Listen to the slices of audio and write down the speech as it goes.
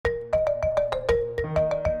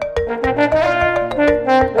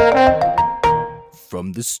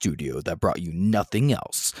From the studio that brought you nothing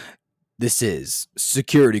else, this is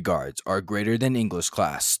Security Guards Are Greater Than English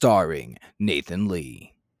Class, starring Nathan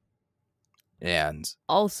Lee. And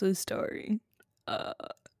Also starring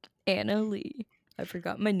Anna Lee. I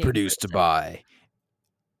forgot my name. produced by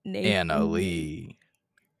Nathan Anna Lee.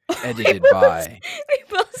 Edited by... We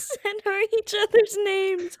both said each other's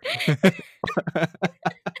names.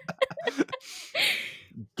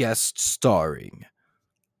 Guest starring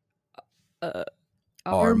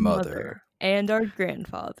Our mother. and our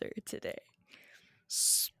grandfather today.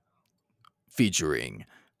 Featuring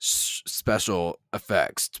special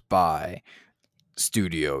effects by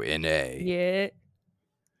Studio NA. Yeah.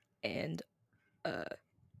 And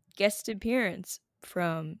guest appearance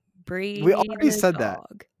from Brady. We already the said that.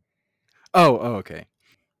 dog. Oh, okay.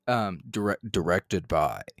 Directed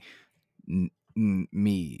by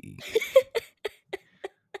me.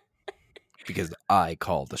 Because I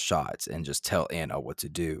call the shots and just tell Anna what to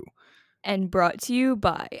do. And brought to you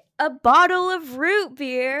by a bottle of root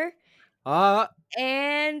beer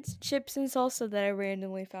and chips and salsa that I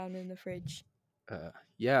randomly found in the fridge.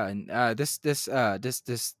 Yeah, and this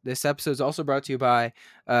episode is also brought to you by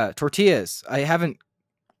tortillas. I haven't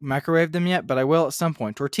microwaved them yet, but I will at some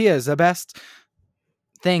point. Tortillas, the best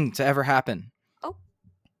thing to ever happen. Oh.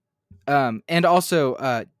 And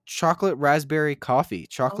also chocolate raspberry coffee.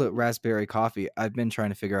 Raspberry coffee. I've been trying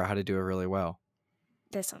to figure out how to do it really well.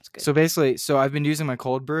 That sounds good. So basically, I've been using my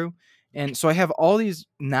cold brew, and so I have all these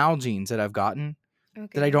Nalgene's that I've gotten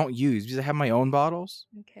that I don't use because I have my own bottles.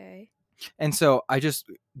 Okay. And so I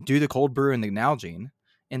just do the cold brew and the Nalgene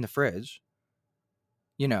in the fridge,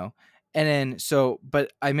 and then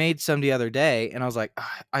but I made some the other day, and I was like,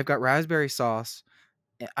 I've got raspberry sauce.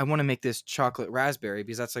 I want to make this chocolate raspberry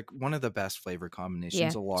because that's like one of the best flavor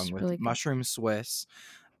combinations, along with really mushroom Swiss,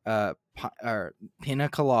 or pina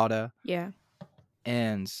colada,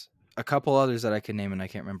 and a couple others that I can name and I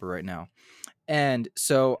can't remember right now. And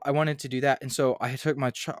so I wanted to do that, and so I took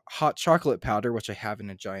my hot chocolate powder, which I have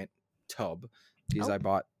in a giant tub because I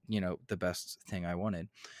bought the best thing I wanted.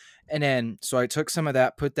 And then so I took some of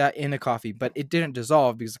that, put that in the coffee, but it didn't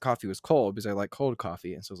dissolve because the coffee was cold, because I like cold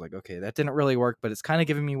coffee. And so I was like, okay, that didn't really work, but it's kind of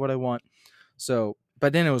giving me what I want. So,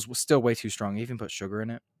 but then it was still way too strong. I even put sugar in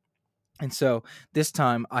it. And so this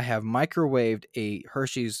time I have microwaved a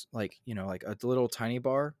Hershey's, like a little tiny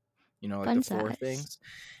bar, like Fun the four size. Things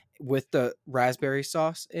with the raspberry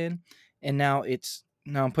sauce in. And now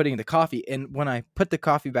I'm putting the coffee. And when I put the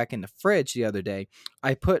coffee back in the fridge the other day,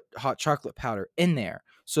 I put hot chocolate powder in there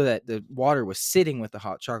so that the water was sitting with the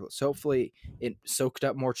hot chocolate. So hopefully it soaked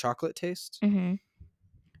up more chocolate taste. Mm-hmm.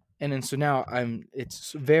 And then so now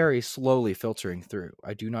it's very slowly filtering through.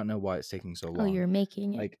 I do not know why it's taking so long. Oh, you're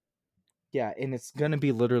making it. Yeah, and it's going to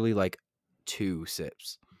be literally like 2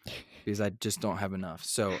 sips because I just don't have enough.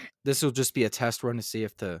 So this will just be a test run to see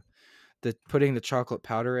if the putting the chocolate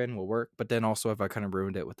powder in will work, but then also if I kind of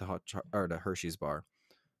ruined it with the the Hershey's bar.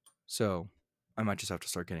 So I might just have to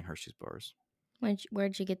start getting Hershey's bars.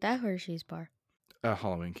 Where'd you get that Hershey's bar?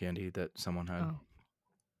 Halloween candy that someone had. Oh.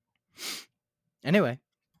 Anyway,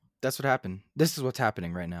 that's what happened. This is what's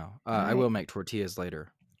happening right now. Right. I will make tortillas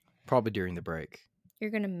later, probably during the break. You're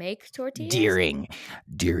gonna make tortillas?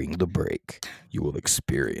 During the break, you will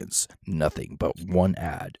experience nothing but one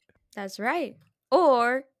ad. That's right.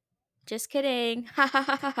 Or, just kidding. You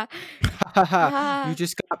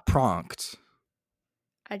just got pranked.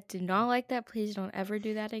 I did not like that. Please don't ever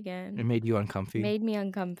do that again. It made you uncomfy? Made me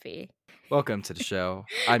uncomfy. Welcome to the show.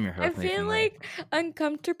 I'm your host, I feel like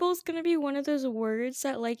uncomfortable is going to be one of those words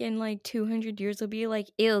that in 200 years will be like,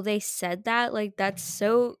 ew, they said that? Like, that's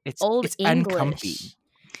so old it's English. Uncomfy.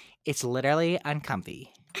 It's literally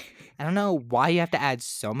uncomfy. I don't know why you have to add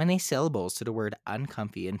so many syllables to the word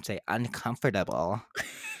uncomfy and say uncomfortable.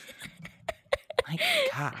 My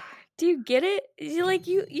God. Do you get it?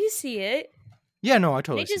 You see it. Yeah, no, I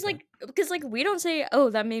totally. They just because we don't say, "Oh,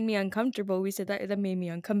 that made me uncomfortable." We said that made me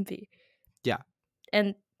uncomfy. Yeah.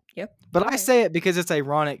 And yep. But I say it because it's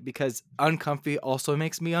ironic because uncomfy also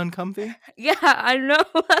makes me uncomfy. Yeah, I know.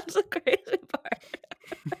 That's the crazy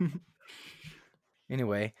part.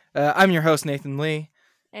 Anyway, I'm your host, Nathan Lee.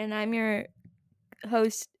 And I'm your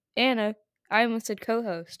host, Anna. I almost said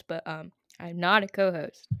co-host, but I'm not a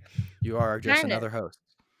co-host. You are just another host.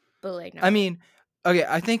 But no. I mean, okay,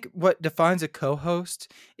 I think what defines a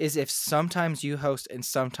co-host is if sometimes you host and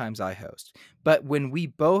sometimes I host. But when we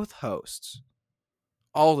both host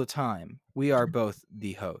all the time, we are both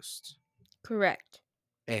the host. Correct.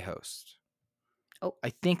 A host. Oh.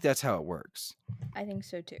 I think that's how it works. I think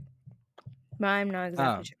so too. But I'm not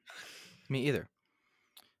exactly sure. Me either.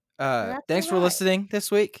 Thanks for listening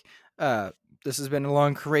this week. This has been a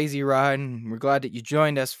long, crazy ride, and we're glad that you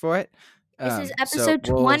joined us for it. This is episode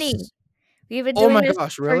 20. We've been doing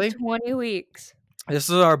this really? for 20 weeks. This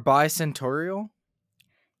is our bicentennial?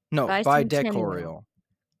 No, bidectorial.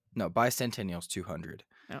 No, bicentennial's 200.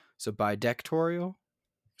 No. So bidectorial?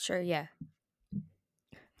 Sure, yeah.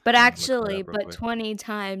 But actually, 20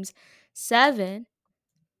 times 7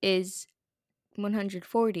 is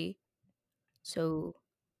 140. So,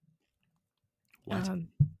 what?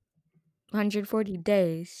 140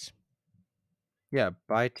 days. Yeah,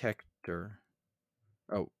 bitector.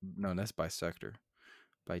 Oh, no, that's bisector.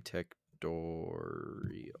 Bitectorial.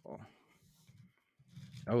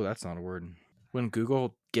 Oh, that's not a word. When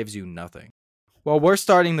Google gives you nothing. Well, we're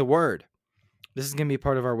starting the word. This is going to be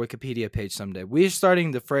part of our Wikipedia page someday. We're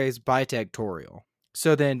starting the phrase bitectorial.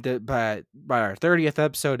 So then by our 30th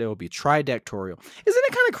episode, it will be tridectorial. Isn't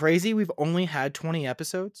it kind of crazy? We've only had 20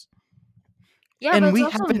 episodes. Yeah, and we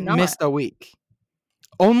haven't missed a week.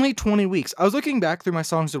 Only 20 weeks. I was looking back through my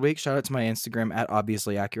songs of the week. Shout out to my Instagram at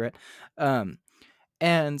obviously accurate.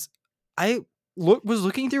 And I was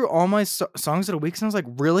looking through all my songs of the week, and I was like,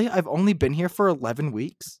 really? I've only been here for 11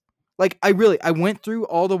 weeks? Like, I went through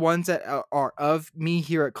all the ones that are of me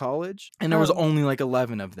here at college, and there was only like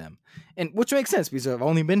 11 of them. And which makes sense because I've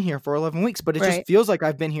only been here for 11 weeks, but it just feels like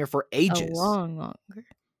I've been here for ages. A long longer.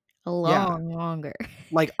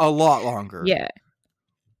 Like a lot longer. Yeah.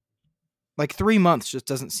 Like 3 months just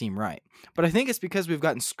doesn't seem right. But I think it's because we've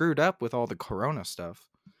gotten screwed up with all the corona stuff.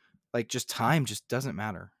 Like, just time just doesn't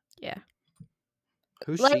matter. Yeah.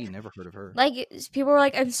 Who's she? Never heard of her. Like, people were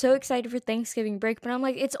like, I'm so excited for Thanksgiving break, but I'm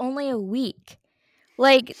like, it's only a week.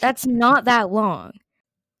 Like, that's not that long.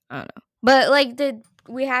 I don't know. But, like,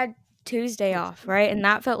 we had Tuesday off, right? And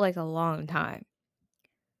that felt like a long time.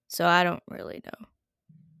 So I don't really know.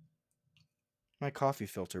 My coffee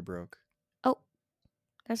filter broke. Oh,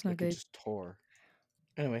 that's not good. It just tore.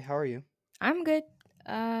 Anyway, how are you? I'm good.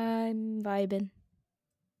 I'm vibing.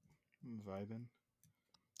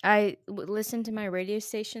 I listened to my radio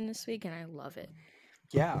station this week, and I love it.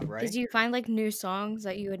 Yeah, right? Because you find, like, new songs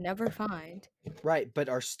that you would never find. Right, but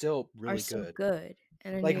are still really good. So good.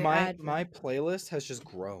 And then like, my playlist has just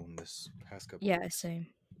grown this past couple weeks. Same.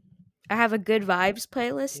 I have a Good Vibes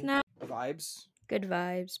playlist now. Vibes? Good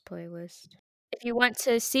Vibes playlist. If you want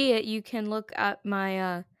to see it, you can look at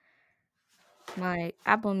my my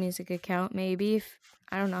Apple Music account, maybe.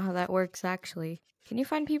 I don't know how that works, actually. Can you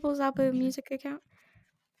find people's Apple Music account?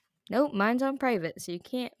 Nope, mine's on private, so you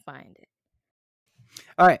can't find it.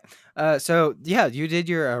 All right. So, yeah, you did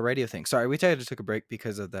your radio thing. Sorry, we took a break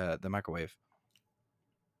because of the microwave.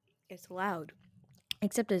 It's loud.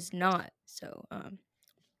 Except it's not. So,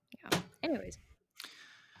 yeah. Anyways.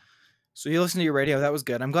 So you listened to your radio. That was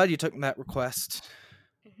good. I'm glad you took that request.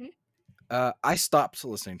 Mm-hmm. I stopped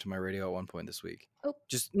listening to my radio at one point this week. Oh.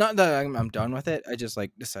 Just not that I'm done with it. I just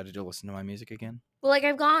decided to listen to my music again. Well,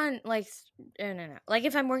 I've gone in and out.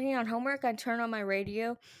 If I'm working on homework, I turn on my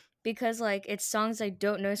radio because it's songs I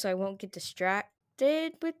don't know, so I won't get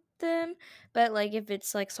distracted with them. But if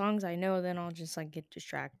it's songs I know, then I'll just get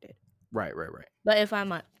distracted. Right. But if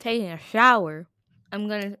I'm taking a shower, I'm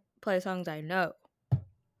gonna play songs I know.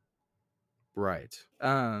 Right.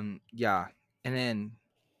 Yeah. And then,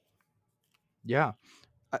 yeah.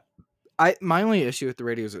 My only issue with the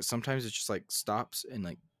radio is that sometimes it just stops and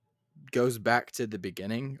goes back to the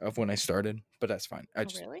beginning of when I started, but that's fine. I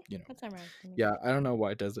just, really? That's not right. Yeah, I don't know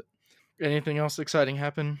why it does it. Anything else exciting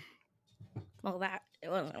happen? Well, it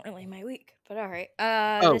wasn't really my week, but all right.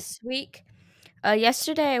 This week,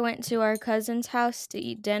 yesterday I went to our cousin's house to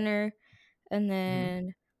eat dinner, and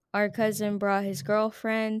then our cousin brought his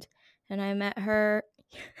girlfriend, and I met her.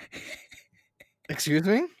 Excuse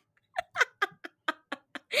me?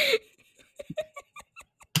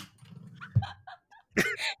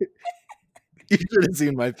 You should have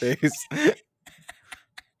seen my face.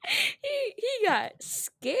 He got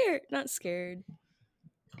scared. Not scared.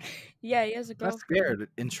 Yeah, he has a girlfriend. Not scared,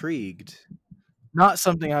 intrigued. Not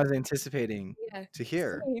something I was anticipating to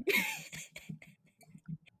hear.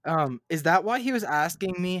 Is that why he was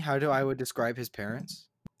asking me how I would describe his parents?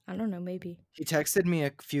 I don't know, maybe. He texted me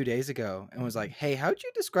a few days ago and was like, "Hey, how'd you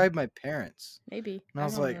describe my parents?" Maybe. And I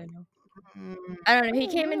was like, I don't know. He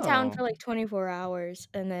came in town for 24 hours,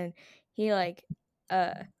 and then he I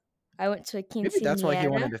went to a quinceañera. Maybe that's why he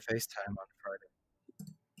wanted to FaceTime on Friday.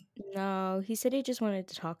 No, he said he just wanted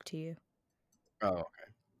to talk to you. Oh,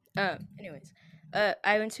 okay. Anyways,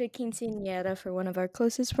 I went to a quinceañera for one of our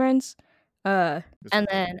closest friends. And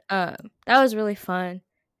then that was really fun.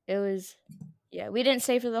 It was, we didn't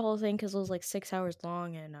stay for the whole thing because it was 6 hours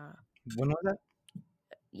long, and when was that?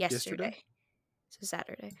 yesterday. So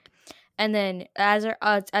Saturday. And then as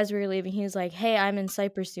we were leaving, he was like, "Hey, I'm in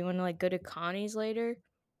Cyprus. Do you want to like go to Connie's later?"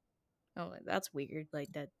 I'm like, "That's weird.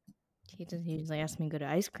 Like that." He doesn't usually ask me to go to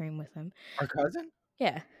ice cream with him. Our cousin?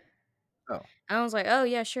 Yeah. Oh. And I was like, "Oh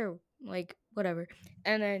yeah, sure. Like whatever."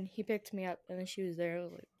 And then he picked me up, and then she was there. I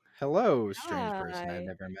was like, Hello, strange person "Hi." I've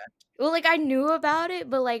never met. Well, like I knew about it,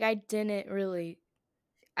 but like I didn't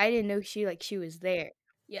know she was there.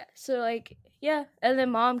 Yeah. So like yeah, and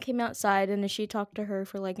then mom came outside and then she talked to her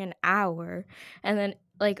for like an hour, and then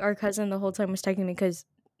like our cousin the whole time was texting me because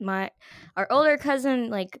our older cousin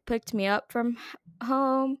like picked me up from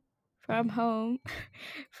home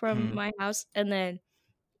from my house, and then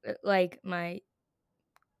like my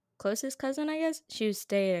closest cousin, I guess, she was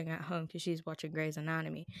staying at home because she's watching Grey's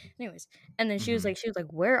Anatomy. Anyways, and then she was like,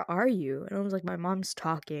 "Where are you?" And I was like, "My mom's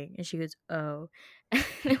talking," and she goes, "Oh." And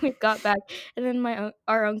then we got back, and then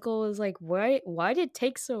our uncle was like, Why did it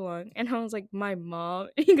take so long?" And I was like, "My mom."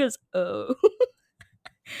 And he goes, "Oh."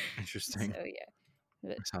 Interesting. So yeah,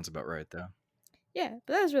 but, That sounds about right, though. yeah,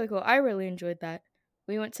 but that was really cool. I really enjoyed that.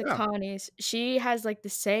 We went to Yeah. Connie's. She has like the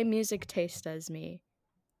same music taste as me.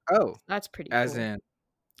 Oh, That's pretty as cool. in,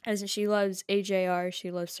 As in, she loves AJR.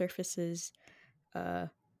 She loves Surfaces.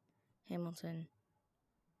 Hamilton.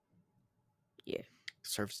 Yeah.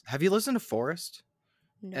 Surface. Have you listened to Forrest?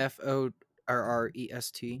 No.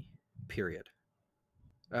 Forrest. Period.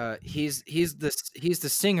 He's the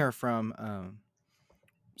singer from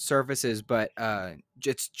Surfaces, but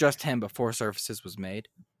it's just him before Surfaces was made.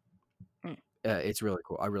 Mm. It's really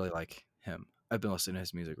cool. I really like him. I've been listening to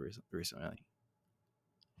his music recently.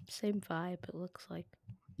 Same vibe, it looks like.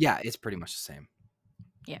 Yeah, it's pretty much the same.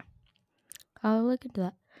 Yeah. I'll look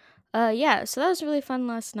into that. Yeah, so that was really fun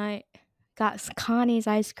last night. Got Connie's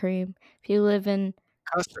ice cream. If you live in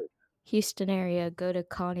Custard. Houston area, go to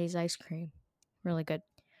Connie's ice cream. Really good.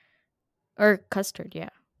 Or custard, yeah.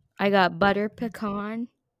 I got butter pecan.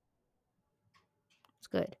 It's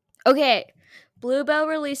good. Okay. Bluebell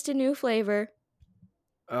released a new flavor.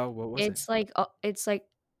 Oh, what was it? It's like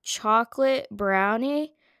chocolate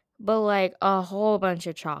brownie, but like a whole bunch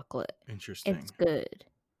of chocolate. Interesting. It's good.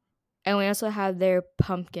 And we also have their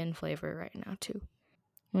pumpkin flavor right now too.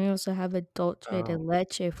 We also have a dulce de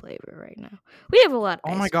leche flavor right now. We have a lot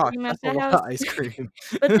of Oh my ice gosh, cream at that's a the lot house. of ice cream.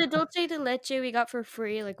 But the dulce de leche we got for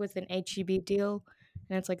free, like with an HEB deal,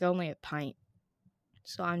 and it's like only a pint.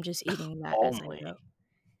 So I'm just eating that as I go.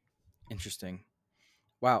 Interesting.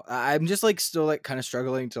 Wow, I'm just like still like kind of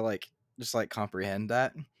struggling to like just like comprehend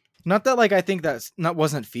that. Not that like I think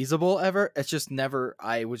wasn't feasible ever. It's just never.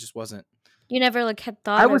 Just wasn't. You never like had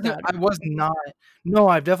thought I about wasn't. it. I was not. No,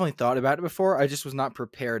 I've definitely thought about it before. I just was not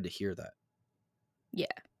prepared to hear that. Yeah.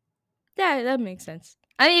 Yeah, that makes sense.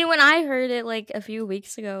 I mean, when I heard it like a few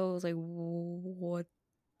weeks ago, I was like, "What?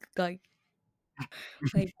 Like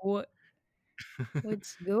what?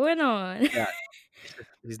 What's going on?" Yeah,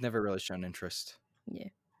 he's never really shown interest. Yeah.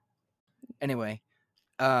 Anyway,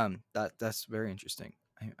 that's very interesting.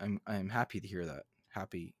 I'm happy to hear that.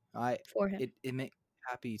 Happy. For him. It makes me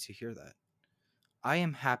happy to hear that. I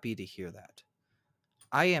am happy to hear that.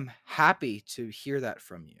 I am happy to hear that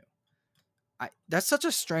from you. That's such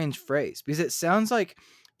a strange phrase because it sounds like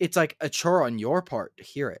it's like a chore on your part to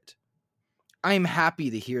hear it. I'm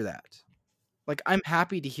happy to hear that. Like I'm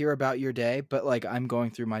happy to hear about your day, but like I'm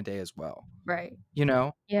going through my day as well. Right. You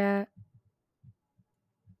know? Yeah.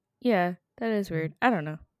 Yeah, that is weird. I don't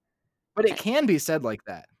know. But it can be said like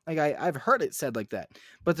that. Like I've heard it said like that.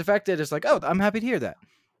 But the fact that it's like, oh, I'm happy to hear that.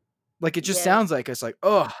 Like it just sounds like it's like,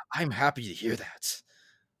 oh, I'm happy to hear that.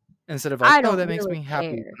 Instead of like, oh, that makes me happy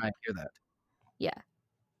when I hear that. Yeah.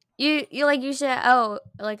 You said, oh,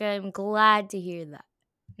 like I'm glad to hear that.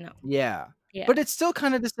 No. Yeah. Yeah. But it's still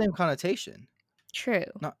kind of the same connotation. True.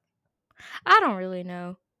 Not I don't really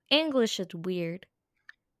know. English is weird.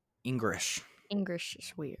 English. English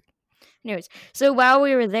is weird. Anyways, so while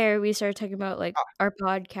we were there, we started talking about like our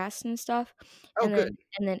podcast and stuff. Oh, and good.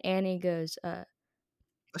 And then Annie goes,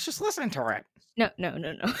 let's just listen to it. No.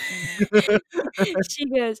 she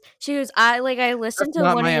goes, I listened That's to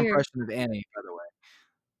not one my of your impression of Annie, by the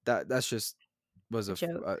way. That's just was a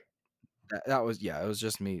joke. That was it was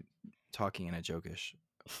just me talking in a jokish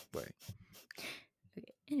way. Okay.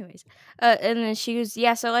 Anyways, and then she goes,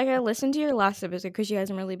 yeah. So like I listened to your last episode because she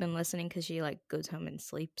hasn't really been listening because she like goes home and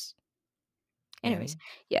sleeps. Anyways,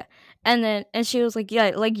 yeah. And she was like,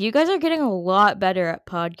 yeah, like you guys are getting a lot better at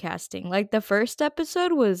podcasting. Like the first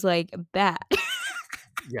episode was like bad.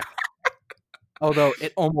 Yeah. Although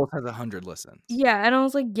it almost has 100 listens. Yeah, and I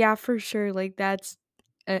was like, yeah, for sure. Like that's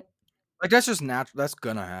like that's just natural. That's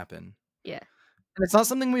gonna happen. Yeah. And it's not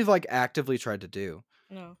something we've like actively tried to do.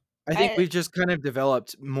 No. I think we've just kind of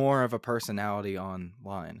developed more of a personality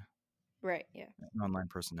online, Right, yeah. an online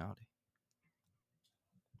personality.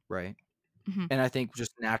 Right? Mhm. And I think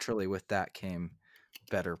just naturally with that came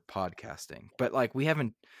better podcasting. But like we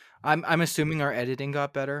haven't I'm assuming our editing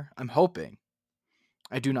got better. I'm hoping.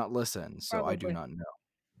 I do not listen, so I do Probably. not know.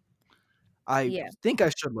 I Yeah. think I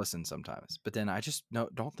should listen sometimes, but then I just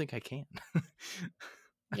don't think I can.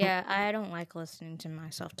 Yeah, I don't like listening to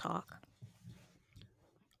myself talk.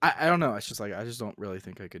 I don't know. It's just like I just don't really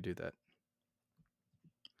think I could do that.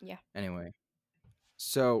 Yeah. Anyway,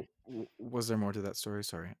 so was there more to that story?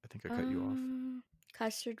 Sorry, I think I cut you off.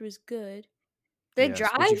 Custard was good. The Yes.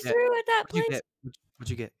 What'd you get? drive-through at that What'd you place? get? What'd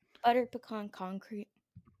you get? Butter pecan concrete.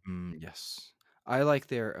 Yes. I like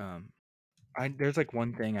their there's like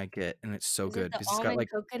one thing I get and it's so Is it good the because it's got almond like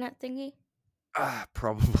coconut thingy?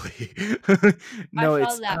 probably. I No, saw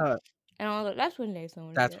it's that, and I was like, "That's what Nathan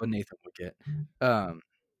would that's get." what Nathan would get.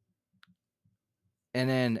 And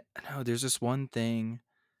then no, there's this one thing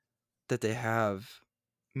that they have.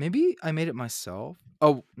 Maybe I made it myself.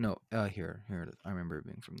 Oh no, here it is. I remember it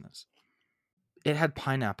being from this. It had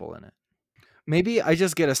pineapple in it. Maybe I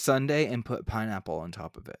just get a sundae and put pineapple on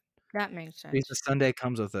top of it. That makes Because the sense. sundae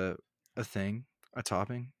comes with a thing, a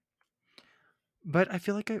topping. But I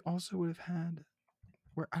feel like I also would have had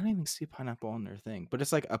where I don't even see pineapple on their thing, but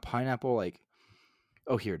it's like a pineapple like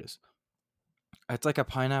oh here it is. It's like a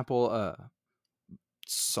pineapple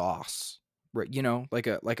sauce. Right, you know, like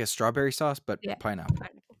a strawberry sauce, but Yeah. pineapple.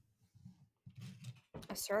 Pineapple.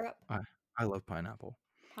 A syrup. I love pineapple.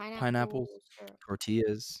 Pineapple Pineapple syrup.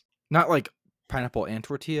 tortillas. Not like pineapple and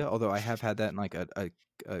tortilla, although I have had that in like a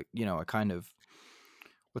you know, a kind of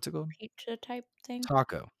what's it called? Pizza type thing.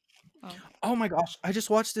 Taco. Oh. Oh my gosh, I just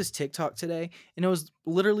watched this TikTok today and it was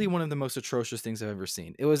literally one of the most atrocious things I've ever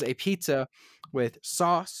seen. It was a pizza with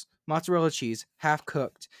sauce, mozzarella cheese, half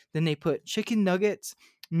cooked. Then they put chicken nuggets,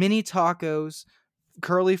 mini tacos,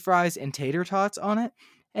 curly fries, and tater tots on it,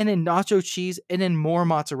 and then nacho cheese, and then more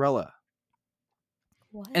mozzarella.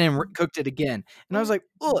 What? And then cooked it again. And I was like,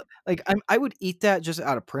 oh, like I would eat that just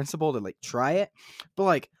out of principle to like try it, but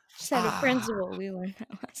like Just out of principle, we learned that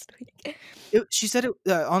last week. she said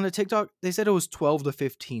it on the TikTok. They said it was 12 to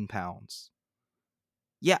 15 pounds.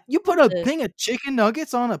 Yeah, you put a thing of chicken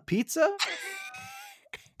nuggets on a pizza?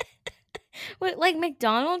 What, like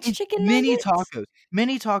McDonald's It's chicken mini nuggets?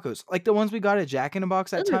 mini tacos, like the ones we got at Jack in the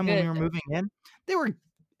Box that Those are time when we good, were though. moving in. They were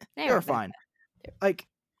They fine. Like,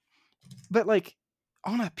 but like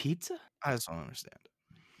on a pizza, I just don't understand.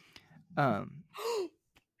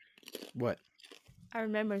 What? I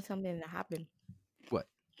remember something that happened. What?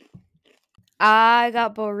 I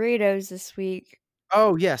got burritos this week.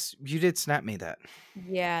 Oh yes, you did snap me that.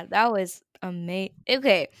 Yeah, that was amazing.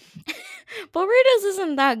 Okay, burritos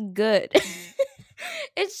isn't that good.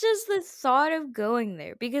 It's just the thought of going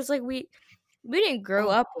there because like we didn't grow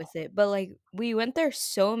up with it, but like we went there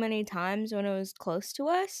so many times when it was close to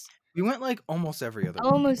us. We went like almost every other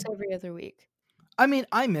week. Almost every other week. I mean,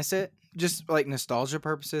 I miss it just like nostalgia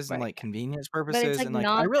purposes and Right. like convenience But it's purposes, like and like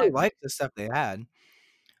not I really that like the stuff they had.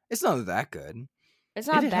 It's not that good. It's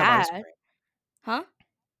They not did have ice bad. cream. Huh?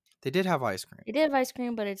 They did have ice cream. They did have ice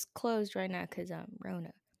cream, but it's closed right now because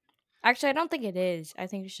Rona. Actually, I don't think it is. I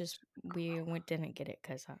think it's just we didn't get it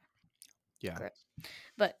because Yeah. gross.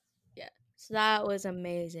 But yeah, so that was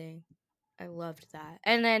amazing. I loved that.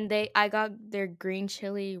 And then I got their green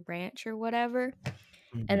chili ranch or whatever.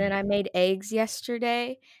 And then I made eggs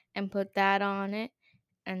yesterday and put that on it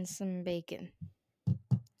and some bacon.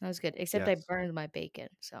 That was good. Except I burned my bacon.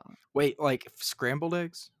 So wait, like scrambled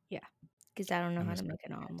eggs? yeah, because I don't know how to make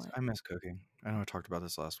an omelet. I miss cooking. I know I talked about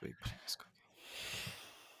this last week, but I miss cooking.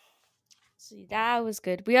 See, that was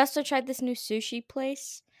good. We also tried this new sushi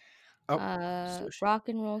place. Sushi. Rock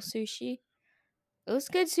and Roll Sushi. It was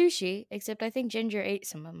good sushi, except I think Ginger ate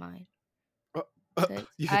some of mine. I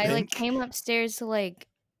came upstairs to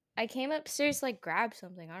grab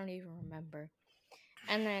something. I don't even remember.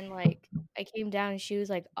 And then like I came down and she was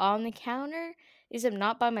like on the counter, except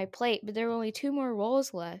not by my plate, but there were only 2 more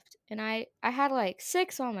rolls left. And I had like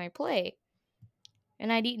 6 on my plate.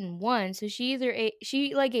 And I'd eaten 1, so she ate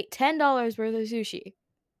 $10 worth of sushi.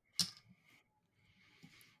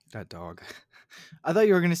 That dog. I thought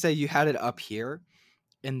you were gonna say you had it up here,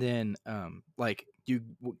 and then like you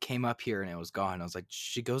came up here and it was gone. I was like,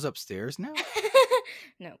 she goes upstairs now.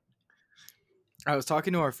 No. I was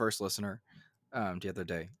talking to our first listener the other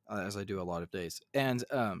day, as I do a lot of days, and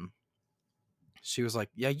she was like,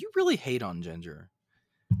 "Yeah, you really hate on Ginger."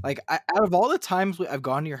 Like, out of all the times I've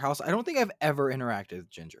gone to your house, I don't think I've ever interacted with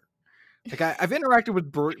Ginger. Like, I've interacted with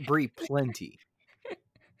Bree plenty.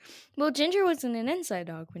 Well, Ginger wasn't an inside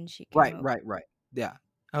dog when she came Right, over. right. Yeah.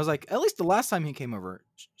 I was like, at least the last time he came over,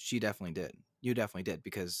 she definitely did. You definitely did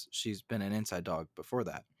because she's been an inside dog before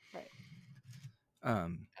that. Right.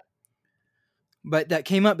 But that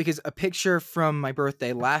came up because a picture from my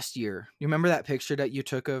birthday last year. You remember that picture that you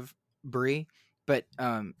took of Brie? But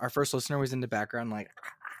our first listener was in the background, like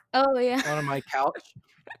Oh yeah. on my couch.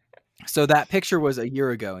 So that picture was a year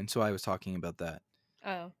ago, and so I was talking about that,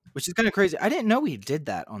 Oh. which is kind of crazy. I didn't know we did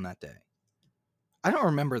that on that day. I don't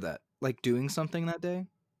remember that, like doing something that day.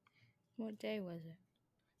 What day was it?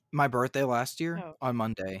 My birthday last year Oh. on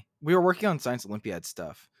Monday. We were working on Science Olympiad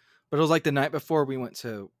stuff, but it was like the night before we went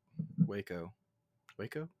to Waco.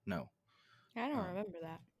 Waco? No, I don't remember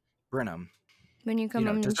that. Brenham. When you come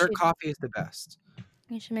home, Dessert coffee is the best.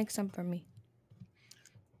 you should make some for me.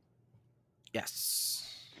 Yes.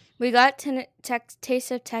 We got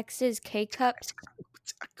Taste of Texas K-Cups.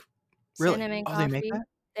 Really? Cinnamon Oh, coffee. they make that?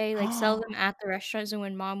 They like sell them at the restaurants, and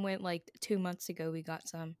when Mom went like 2 months ago, we got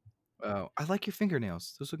some. Oh, I like your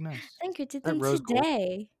fingernails. Those look nice. I think I did That them rose gold?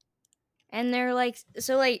 today. And they're like,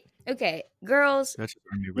 so like, okay, girls. That should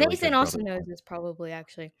be really Nathan good, also brother. knows this probably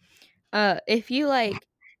actually. If you like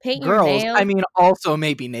paint your Girls, nails, I mean, also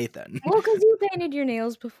maybe Nathan. well, because you painted your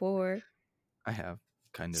nails before. I have,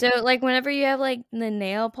 kind of. So like, whenever you have like the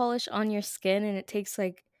nail polish on your skin and it takes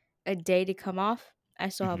like a day to come off, I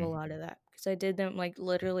still have a lot of that because I did them like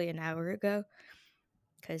literally an hour ago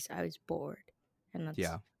because I was bored, and that's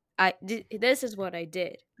Yeah. This is what I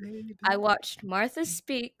did. I watched Martha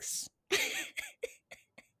Speaks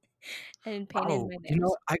and painted my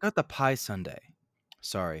nails. I got the pie sundae.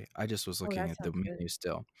 Sorry, I just was looking that at the sounds good. menu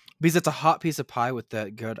still. Because it's a hot piece of pie with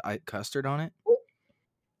that good custard on it.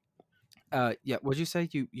 Yeah, what'd you say?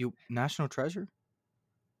 You National Treasure?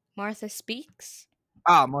 Martha Speaks?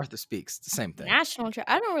 Ah, Martha Speaks. The same thing. National Treasure?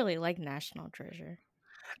 I don't really like National Treasure.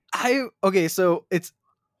 So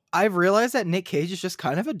I've realized that Nick Cage is just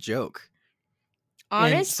kind of a joke.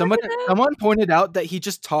 Honestly, And someone pointed out that he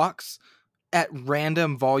just talks at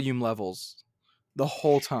random volume levels the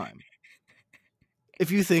whole time. If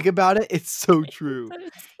you think about it, it's so true.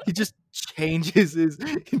 He just changes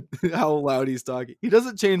how loud he's talking. He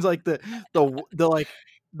doesn't change like the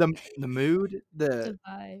mood, the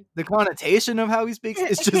vibe. the connotation of how he speaks.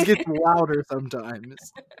 It just gets louder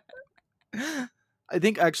sometimes. I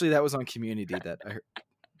think actually that was on Community that I heard.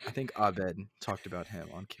 I think Abed talked about him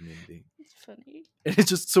on Community. It's funny. And it's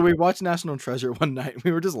just so we watched National Treasure one night.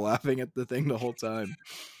 We were just laughing at the thing the whole time.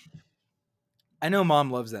 I know Mom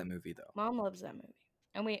loves that movie though. Mom loves that movie,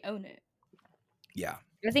 and we own it. Yeah.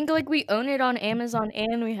 I think like we own it on Amazon,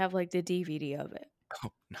 and we have like the DVD of it.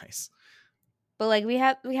 Oh, nice. But like we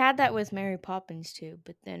had that with Mary Poppins too,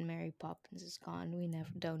 but then Mary Poppins is gone. We never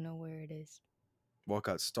don't know where it is. Well, it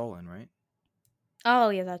got stolen, right? Oh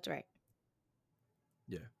yeah, that's right.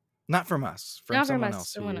 Yeah. Not from us. From Not from someone us,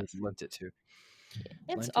 else someone who else. lent it to. It's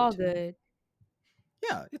Lent it all to. good.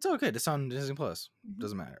 Yeah, it's okay. It's on Disney Plus.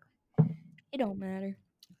 Doesn't matter. It don't matter.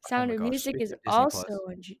 Sound my of gosh, Music speaking is of Disney also Plus.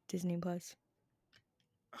 on Disney Plus.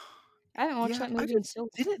 I haven't watched that movie I in so long.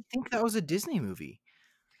 didn't think that was a Disney movie.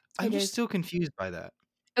 I'm just still confused by that.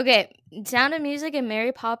 Okay, Sound of Music and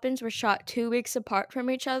Mary Poppins were shot 2 weeks apart from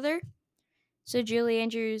each other. So Julie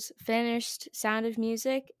Andrews finished Sound of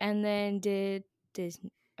Music and then did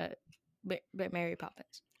Disney, Mary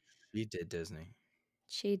Poppins. She did Disney.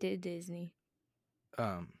 She did Disney.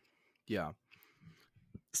 Yeah.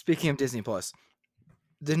 Speaking of Disney Plus,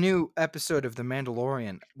 the new episode of The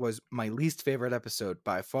Mandalorian was my least favorite episode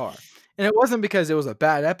by far. And it wasn't because it was a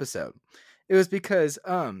bad episode. It was because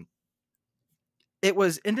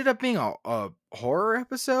it ended up being a horror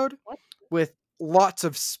episode with lots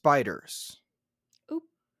of spiders. Oop.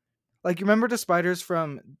 Like, you remember the spiders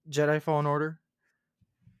from Jedi Fallen Order?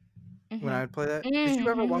 Mm-hmm. When I would play that? Did you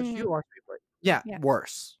ever watch me play? Yeah,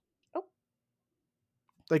 worse. Oh.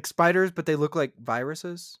 Like spiders, but they look like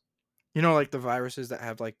viruses. You know, like the viruses that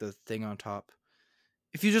have like the thing on top.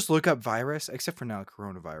 If you just look up virus, except for now,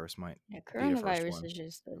 coronavirus might. Yeah, coronavirus is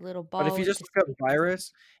just a little ball. But if you just look up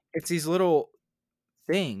virus, it's these little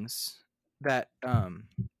things that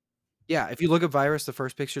if you look at virus, the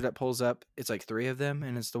first picture that pulls up, it's like 3 of them,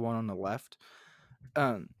 and it's the one on the left.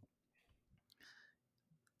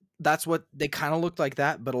 That's what they kind of looked like,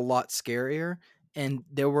 that, but a lot scarier. And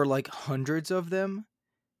there were like hundreds of them,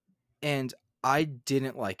 and I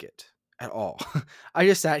didn't like it at all. I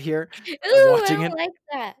just sat here watching it. I like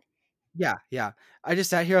that. Yeah. I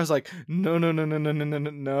just sat here. I was like, no,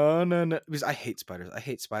 because I hate spiders. I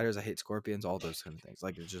hate scorpions, all those kind of things.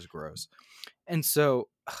 Like, it's just gross. And so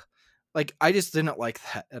Like, I just didn't like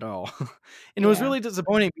that at all. And it was Yeah. really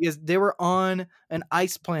disappointing because they were on an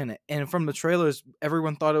ice planet, and from the trailers,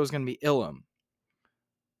 everyone thought it was gonna be Ilum,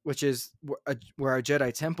 which is where a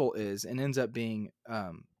Jedi temple is, and ends up being,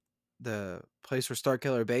 the place where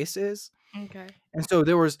Starkiller Base is. Okay. And so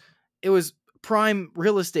it was prime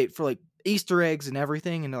real estate for, like, Easter eggs and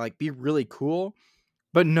everything and to, like, be really cool,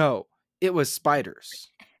 but no, it was spiders.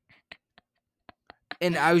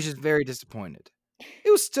 And I was just very disappointed.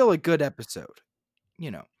 It was still a good episode,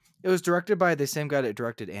 you know. It was directed by the same guy that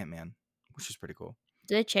directed Ant-Man, which is pretty cool.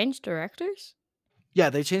 Did they change directors?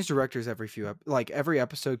 Yeah, they change directors every every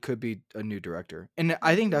episode could be a new director. And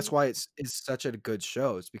I think that's why it's such a good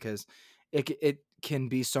show, is because it can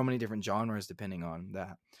be so many different genres depending on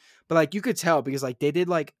that. But like you could tell because like they did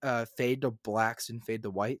like fade to blacks and fade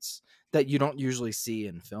to whites that you don't usually see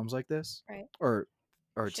in films like this Right. or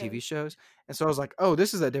TV shows. And so I was like, "Oh,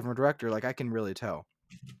 this is a different director." Like I can really tell.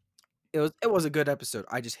 It was a good episode.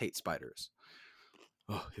 I just hate spiders.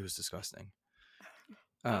 Oh, it was disgusting.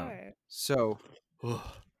 Alright. So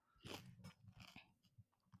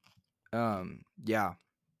yeah,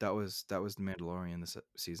 that was the Mandalorian this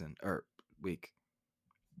season or week.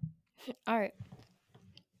 Alright.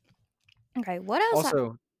 Okay, what else?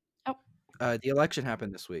 Also, Oh. the election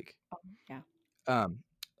happened this week. Yeah.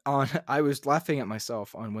 I was laughing at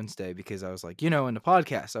myself on Wednesday because I was like, in the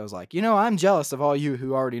podcast, I was like, I'm jealous of all you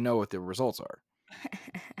who already know what the results are.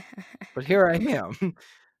 But here I am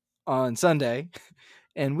on Sunday,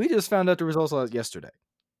 and we just found out the results yesterday.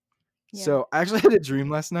 Yeah. So I actually had a dream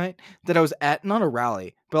last night that I was at not a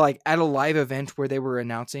rally, but like at a live event where they were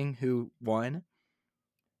announcing who won.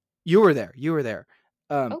 You were there.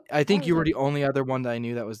 I think you were the only other one that I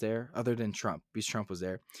knew that was there, other than Trump, because Trump was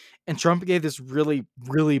there. And Trump gave this really,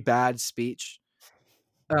 really bad speech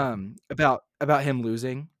about him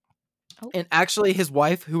losing. Oh. And actually his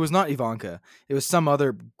wife, who was not Ivanka, it was some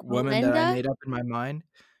other woman that I Melinda? made up in my mind.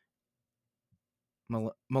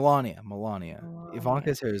 Melania.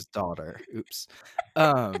 Ivanka's his daughter. Oops.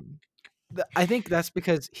 I think that's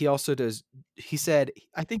because he also does. He said,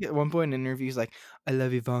 I think at one point in an interview, he's like, "I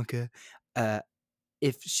love Ivanka.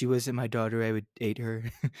 If she wasn't my daughter, I would date her."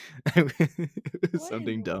 It was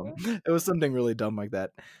something dumb. It was something really dumb like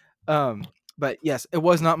that. But yes, it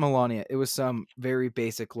was not Melania. It was some very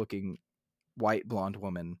basic looking white blonde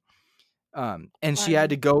woman. And she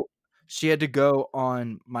had to go. She had to go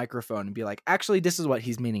on microphone and be like, "Actually, this is what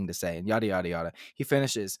he's meaning to say," and yada yada yada. He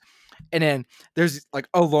finishes, and then there's like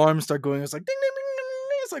alarms start going. It's like ding ding ding ding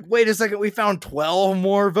ding. It's like, wait a second, we found 12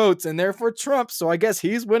 more votes, and they're for Trump, so I guess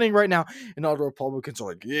he's winning right now. And all the Republicans are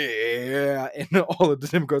like, yeah, and all of the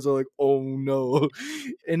Democrats are like, oh no.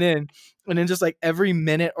 And then just like every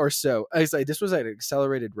minute or so, I was like, this was at an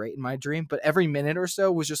accelerated rate in my dream, but every minute or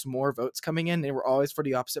so was just more votes coming in. They were always for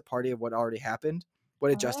the opposite party of what already happened. What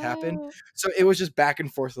had just happened. So it was just back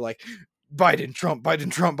and forth like Biden, Trump,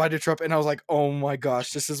 Biden, Trump, Biden, Trump. And I was like, oh my gosh,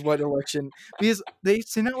 this is what election, because they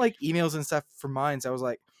send out like emails and stuff for mine. So I was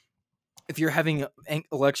like, if you're having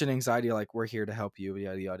election anxiety, like we're here to help you,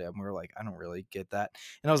 yada yada. And we were like, I don't really get that.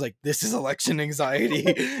 And I was like, this is election anxiety.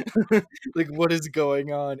 Like, what is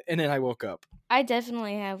going on? And then I woke up. I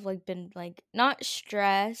definitely have like been like not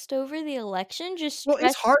stressed over the election, just well,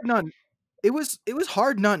 it's hard not. It was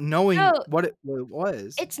hard not knowing what it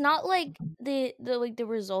was. It's not like the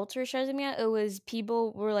results were stressing me out. It was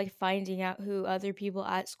people were like finding out who other people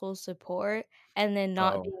at school support and then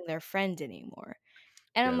not being their friend anymore.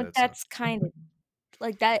 And I'm like, that's kind of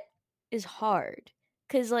like that is hard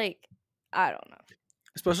because like I don't know.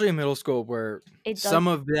 Especially in middle school where some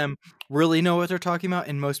of them really know what they're talking about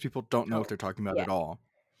and most people don't know what they're talking about at all.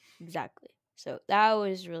 Exactly. So that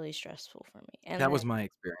was really stressful for me. And that was my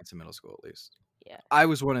experience in middle school, at least. Yeah. I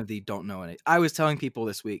was one of the don't know any. I was telling people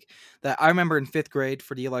this week that I remember in 5th grade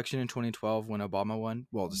for the election in 2012 when Obama won,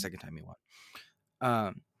 well, the second time he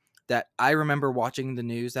won, that I remember watching the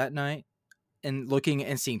news that night and looking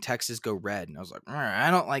and seeing Texas go red. And I was like,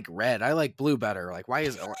 I don't like red. I like blue better. Like, why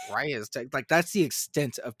is like, that's the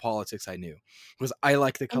extent of politics I knew. Was I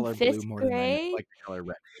like the color blue more than I like the color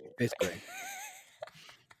red. 5th grade.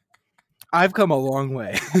 I've come a long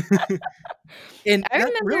way. And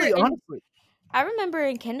honestly, I remember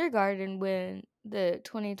in kindergarten when the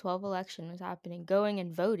 2012 election was happening, going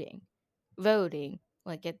and voting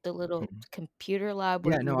like at the little computer lab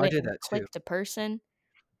where I did that too. Clicked a person.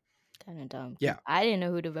 Kind of dumb. Yeah, I didn't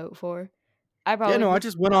know who to vote for. I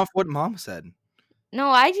just went off what mom said. No,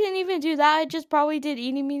 I didn't even do that. I just probably did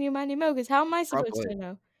eeny, meeny, miny, mo. Because how am I supposed to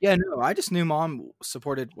know? Yeah, no, I just knew mom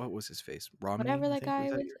supported, what was his face? Romney? Whatever that guy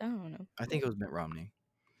was. I don't know. I think it was Mitt Romney.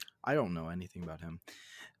 I don't know anything about him.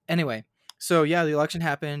 Anyway, So yeah, the election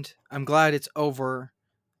happened. I'm glad it's over.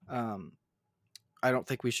 I don't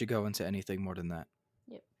think we should go into anything more than that.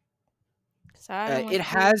 Yep. 'Cause I don't like It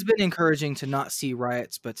has been encouraging to not see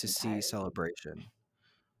riots, but to see entirely. celebration.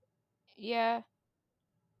 Yeah.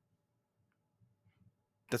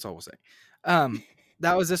 That's all we'll say.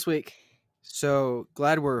 That was this week. So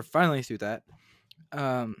glad we're finally through that.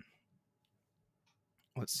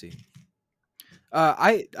 Let's see.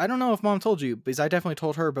 I don't know if Mom told you, because I definitely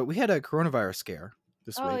told her, but we had a coronavirus scare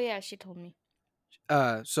this Oh week. yeah, she told me.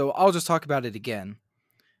 So I'll just talk about it again,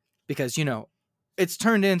 because it's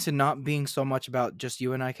turned into not being so much about just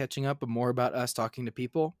you and I catching up, but more about us talking to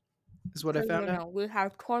people. Is what I found out. We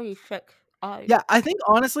have 26. Yeah, I think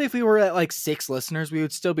honestly, if we were at like 6 listeners, we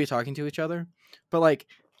would still be talking to each other. But like,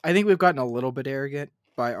 I think we've gotten a little bit arrogant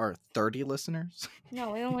by our 30 listeners.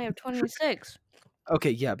 No, we only have 26.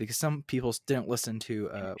 Okay, yeah, because some people didn't listen to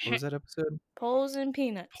what was that episode? Poles and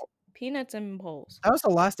peanuts. Peanuts and poles. That was the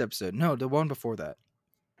last episode. No, the one before that.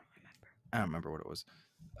 I don't remember what it was.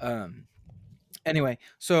 Anyway,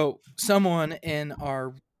 so someone in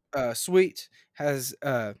our suite has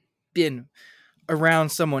been around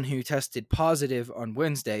someone who tested positive on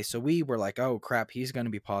Wednesday. So we were like, oh crap, he's going to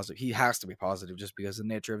be positive. He has to be positive just because of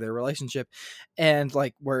the nature of their relationship. And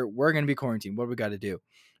like, we're going to be quarantined. What do we got to do?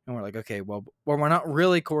 And we're like, okay, well, we're not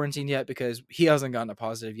really quarantined yet because he hasn't gotten a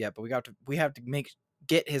positive yet, but we have to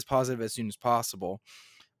get his positive as soon as possible.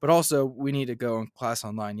 But also we need to go in class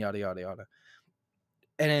online, yada, yada, yada.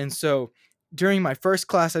 And then so during my first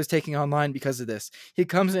class I was taking online because of this, he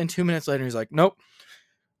comes in 2 minutes later and he's like, nope,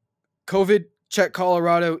 COVID check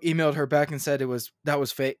Colorado, emailed her back and said that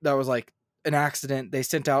was fake. That was like an accident. They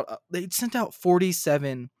sent out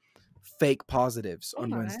 47 fake positives on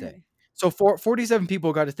Wednesday. So 47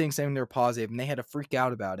 people got a thing saying they're positive, and they had to freak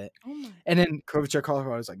out about it. And then COVID check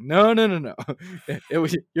Colorado was like, no.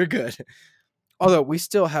 You're good. Although we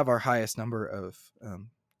still have our highest number of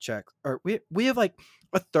checks, or we have like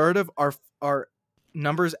a third of our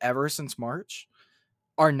numbers ever since March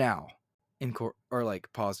are now or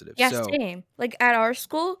like positive. Yeah, so, same. Like at our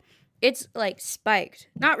school, it's like spiked.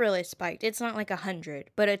 Not really spiked. It's not like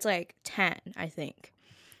 100, but it's like 10, I think.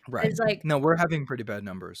 Right. It's like, no, we're having pretty bad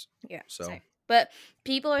numbers. yeah. So, Same. But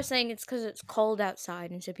people are saying it's because it's cold outside,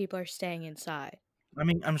 and so people are staying inside. I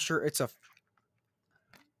mean, I'm sure it's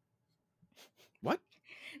what?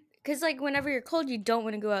 Because like whenever you're cold, you don't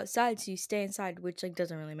want to go outside, so you stay inside, which like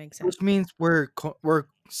doesn't really make sense. Which means we're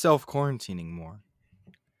self quarantining more.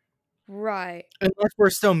 Right. Unless we're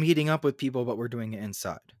still meeting up with people, but we're doing it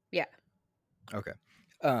inside. Yeah. Okay.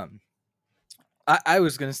 I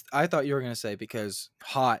thought you were gonna say because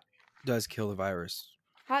hot does kill the virus.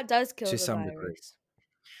 Hot does kill to the some virus. degree.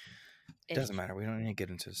 It doesn't matter. We don't need to get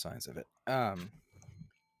into the science of it.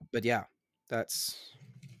 But yeah, that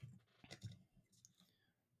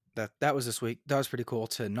was this week. That was pretty cool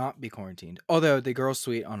to not be quarantined. Although the girls'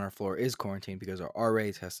 suite on our floor is quarantined because our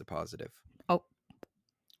RA tested positive. Oh.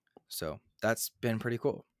 So that's been pretty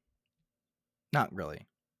cool. Not really.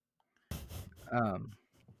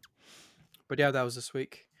 But yeah, that was this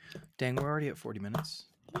week. Dang, we're already at 40 minutes.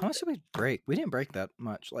 How much did we break? We didn't break that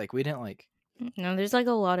much. Like, we didn't like... No, there's like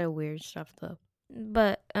a lot of weird stuff though.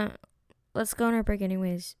 But let's go on our break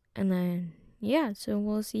anyways. And then, yeah, so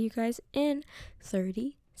we'll see you guys in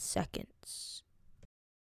 30 seconds.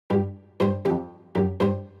 Yeah.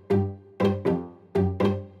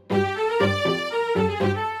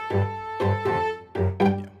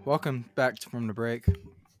 Welcome back from the break.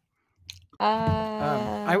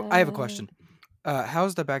 I have a question.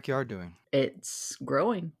 How's the backyard doing? It's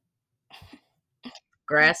growing.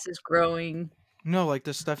 Grass is growing. No, like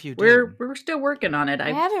the stuff you did. We're still working on it.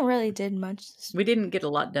 I haven't really did much. We didn't get a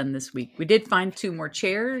lot done this week. We did find 2 more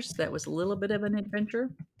chairs. That was a little bit of an adventure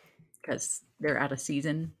because they're out of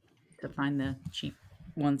season to find the cheap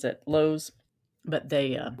ones at Lowe's. But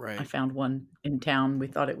they, I found one in town. We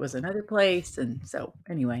thought it was another place, and so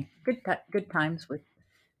anyway, good times with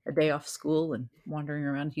a day off school and wandering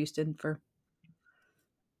around Houston for.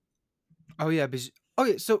 Oh yeah,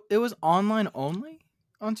 okay. So it was online only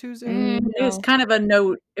on Tuesday. It was kind of a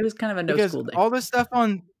no. It was kind of a no school day. All this stuff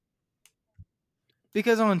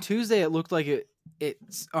because on Tuesday it looked like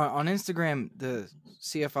it's on Instagram. The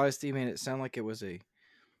CFI's team made it sound like it was a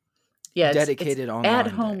dedicated it's online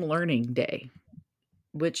at-home learning day,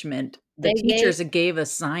 which meant the teachers gave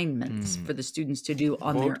assignments for the students to do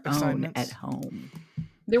on their own at home.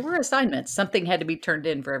 There were assignments. Something had to be turned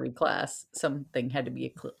in for every class. Something had to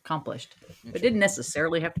be accomplished. It didn't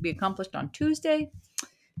necessarily have to be accomplished on Tuesday.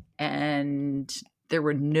 And there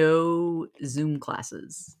were no Zoom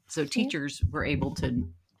classes. So teachers were able to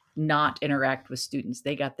not interact with students.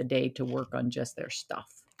 They got the day to work on just their stuff.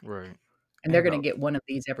 Right. And they're And going to get one of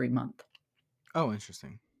these every month. Oh,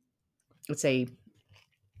 interesting. It's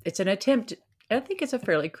an attempt. I think it's a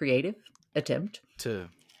fairly creative attempt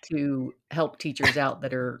To help teachers out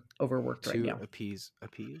that are overworked right now. appease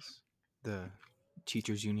the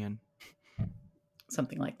teachers union.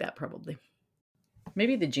 Something like that, probably.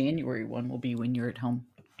 Maybe the January one will be when you're at home.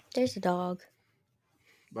 There's a dog.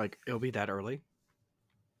 Like it'll be that early.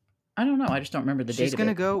 I don't know. I just don't remember the date. She's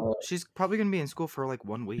gonna go. She's probably gonna be in school for like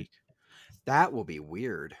 1 week. That will be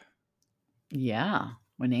weird. Yeah,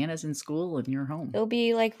 when Anna's in school and you're home. It'll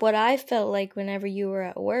be like what I felt like whenever you were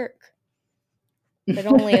at work, but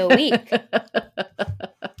only a week.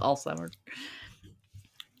 All summer.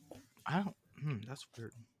 I don't. That's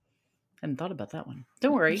weird. I hadn't thought about that one.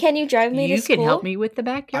 Don't worry. Can you drive me to school? You can help me with the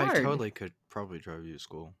backyard. I totally could probably drive you to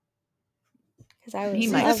school. He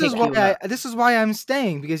might This is pick you why up. this is why I'm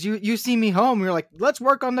staying, because you see me home. You're like, let's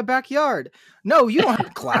work on the backyard. No, you don't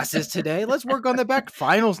have classes today. Let's work on the back.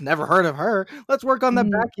 Finals. Never heard of her. Let's work on the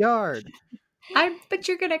backyard. But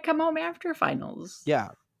you're gonna come home after finals. Yeah,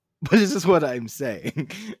 but this is what I'm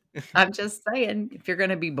saying. I'm just saying, if you're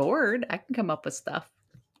gonna be bored, I can come up with stuff.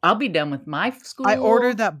 I'll be done with my school. I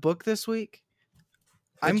ordered that book this week.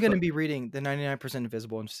 I'm Which going to book? be reading the 99%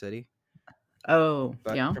 Invisible in City. Oh,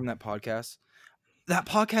 yeah. From that podcast. That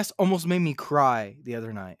podcast almost made me cry the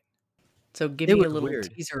other night. So give It me a was little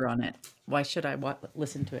weird. teaser on it. Why should I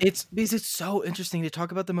listen to it? It's because it's so interesting to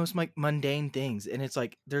talk about the most like mundane things, and it's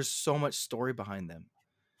like there's so much story behind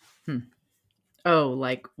them. Oh,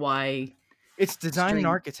 like why? It's design String. and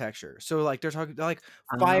architecture. So like they're like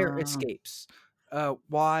fire Ah. escapes.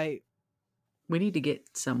 Why? We need to get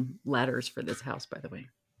some ladders for this house, by the way.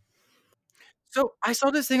 So I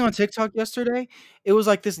saw this thing on TikTok yesterday. It was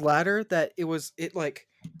like this ladder that it was like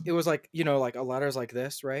you know, like a ladder's like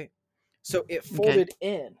this, right? So it folded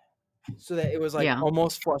in so that it was like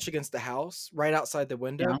almost flush against the house, right outside the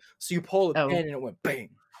window. Yeah. So you pull the pin and it went bang,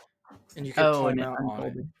 and you could climb out on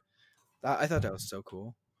it. I thought that was so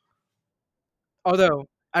cool. Although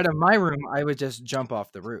out of my room, I would just jump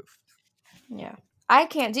off the roof. Yeah. I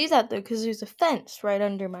can't do that though because there's a fence right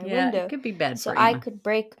under my window. It could be bad so for I Anna. could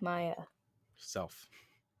break my self.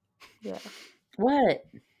 Yeah. What?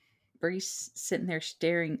 Bree's sitting there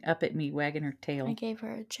staring up at me, wagging her tail. I gave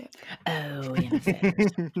her a chip. Oh, yeah.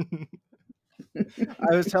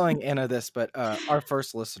 I was telling Anna this, but our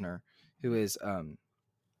first listener, who is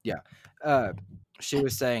she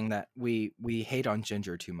was saying that we hate on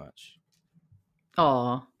Ginger too much.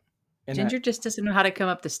 Aw. And Ginger just doesn't know how to come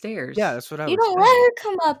up the stairs. Yeah, that's what I was You don't saying. let her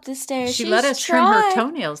come up the stairs. She She's let us trim tried. her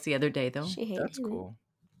toenails the other day, though. She hated That's cool.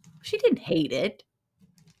 She didn't hate it.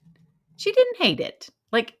 She didn't hate it.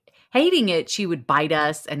 Like, hating it, she would bite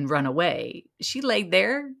us and run away. She laid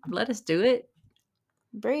there, let us do it.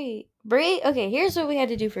 Bree. Okay, here's what we had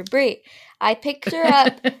to do for Bree. I picked her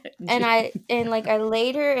up and I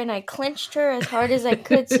laid her and I clenched her as hard as I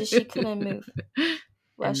could so she couldn't move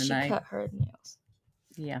while she cut her nails.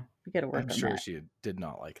 Yeah, we got to work on sure that. She did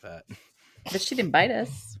not like that. But she didn't bite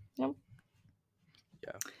us. Nope.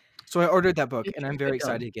 Yeah. So I ordered that book, and I'm very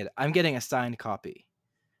excited to get it. I'm getting a signed copy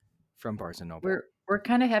from Barnes & Noble. We're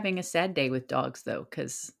kind of having a sad day with dogs, though,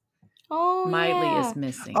 because Miley is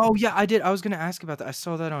missing. Oh, yeah, I did. I was going to ask about that. I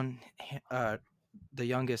saw that on the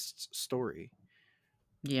youngest story.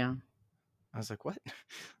 Yeah. I was like, what?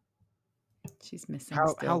 She's missing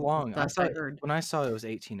How long? I heard. When I saw it was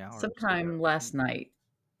 18 hours. Sometime last night.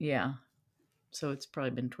 Yeah. So it's probably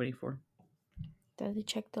been 24. Did they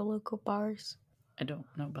check the local bars? I don't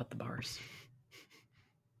know about the bars.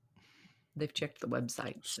 They've checked the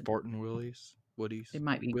website. Sportin' Woodies? It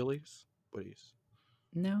might be. Woodies?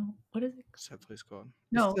 No. What is it? What's that place called?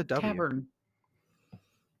 No, it's Tavern.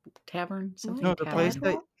 Tavern? Something No, the tavern. place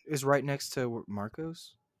that is right next to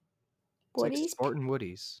Marco's. Woody's? Like Sportin'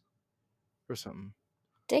 Woodies. Or something.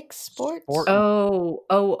 Dick's Sports? Oh,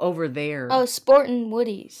 over there. Oh, Sportin'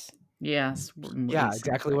 Woodies. Yeah, Sportin' Woodies. Yeah,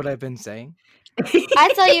 exactly what I've been saying.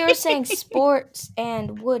 I thought you were saying sports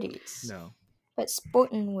and Woodies. No. But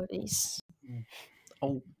Sportin' Woodies.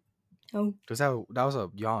 Oh. That was a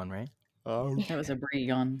yawn, right? That was a Brie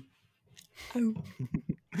yawn. She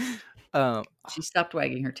stopped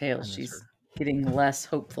wagging her tail. She's getting less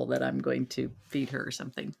hopeful that I'm going to feed her or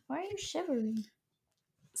something. Why are you shivering?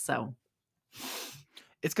 So.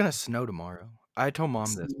 It's going to snow tomorrow. I told Mom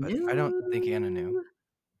this, but I don't think Anna knew.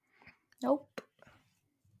 Nope.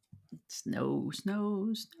 Snow.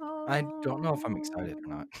 I don't know if I'm excited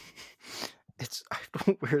or not. I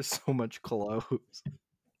don't wear so much clothes.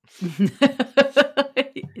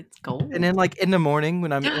 It's cold. And then like in the morning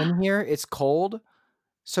when I'm in here, it's cold.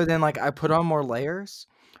 So then like I put on more layers,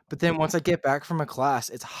 but then once I get back from a class,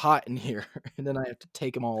 it's hot in here, and then I have to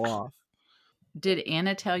take them all off. Did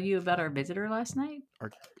Anna tell you about our visitor last night?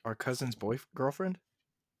 Our cousin's girlfriend?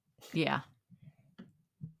 Yeah.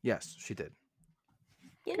 Yes, she did.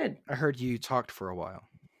 Good. I heard you talked for a while.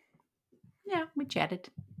 Yeah, we chatted.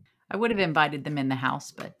 I would have invited them in the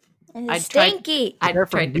house, but And I it's tried- stinky. I They're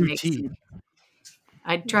from tried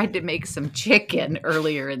to make UT. some chicken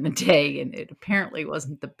earlier in the day, and it apparently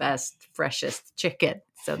wasn't the best, freshest chicken.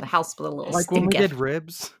 So the house was a little Like stinky. when we did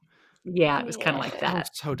ribs. Yeah, it was kind of like That was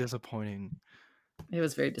that. so disappointing. It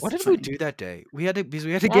was very What disappointing. did we do that day? We had to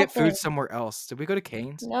get food Nothing. somewhere else. Did we go to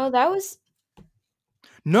Cane's? No, that was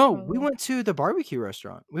No, Oh. we went to the barbecue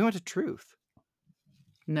restaurant. We went to Truth.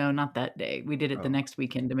 No, not that day. We did it the Oh. next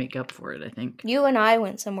weekend to make up for it, I think. you and I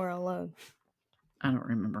went somewhere alone, I don't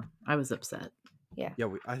remember. I was upset. Yeah,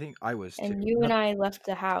 I think I was too. and you and I left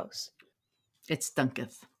the house. It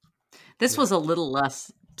stunketh. This Yeah. was a little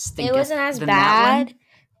less stinketh. It wasn't as than that one, bad,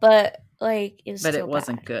 but like it was. but still it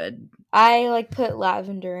wasn't bad. good. I like put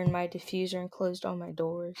lavender in my diffuser and closed all my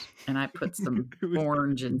doors. And I put some It was-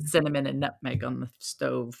 orange and cinnamon and nutmeg on the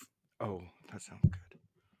stove. Oh, that sounds good.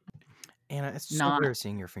 Anna, it's so Not weird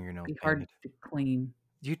seeing your fingernails Be hard painted. to clean.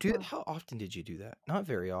 You do that? How often did you do that? Not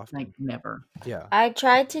very often. Like never. Yeah. I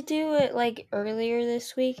tried to do it like earlier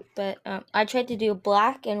this week, but I tried to do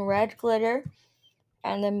black and red glitter,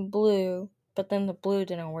 and then blue. But then the blue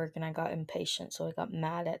didn't work, and I got impatient, so I got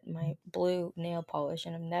mad at my blue nail polish,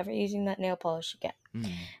 and I'm never using that nail polish again.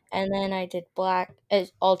 Mm. And then I did black.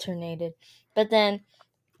 It alternated, but then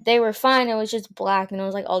they were fine. It was just black, and it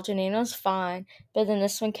was like alternating. It was fine, but then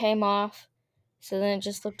this one came off, so then it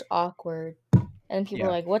just looked awkward. And people were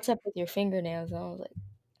Yeah. like, "What's up with your fingernails?" And I was like,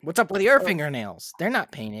 What's up with your Oh. fingernails? They're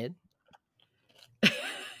not painted.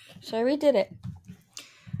 "So I redid it."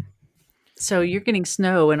 So you're getting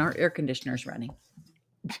snow and our air conditioner's running.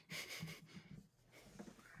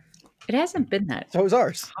 It hasn't been that So is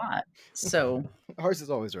ours. hot. So Ours is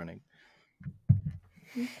always running.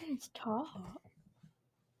 You guys talk.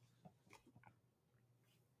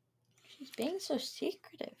 She's being so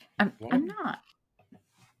secretive. I'm What? not.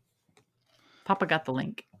 Papa got the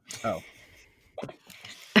link. Oh.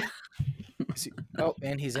 Oh,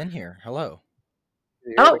 and he's in here. Hello.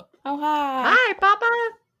 Oh, Oh, hi. hi, Papa.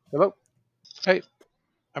 Hello. Hey,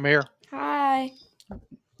 I'm here. Hi.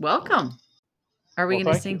 Welcome. Are we Well,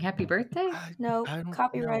 going to thank sing you. happy birthday? No, I don't know.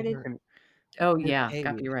 copyrighted. Oh, We're yeah, paid.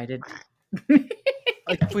 copyrighted.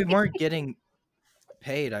 Like if we weren't getting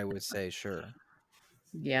paid, I would say sure.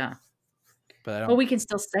 Yeah. But I don't. Well, we can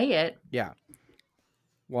still say it. Yeah.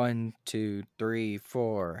 1, 2, 3,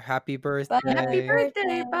 4. Happy birthday. Happy birthday,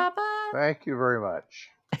 Birthday. Papa. Thank you very much.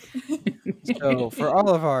 So for all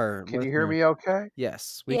of our Can you hear listeners- me okay?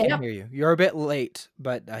 Yes, we Yeah. can hear you. You're a bit late,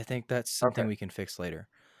 but I think that's something Okay. we can fix later.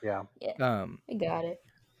 Yeah. I got it.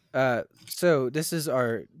 So this is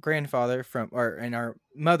our grandfather and our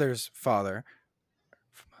mother's father.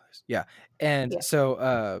 Yeah. And Yeah.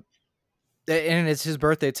 so and it's his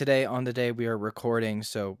birthday today on the day we are recording,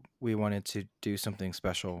 so we wanted to do something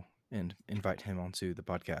special and invite him onto the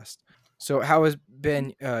podcast. So how has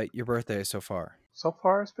been your birthday so far? So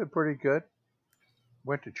far, it's been pretty good.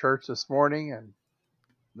 Went to church this morning, and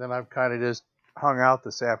then I've kind of just hung out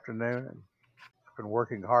this afternoon and been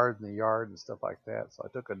working hard in the yard and stuff like that. So I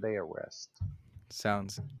took a day of rest.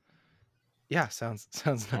 Sounds nice. Sounds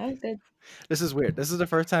good. This is weird. This is the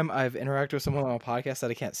first time I've interacted with someone on a podcast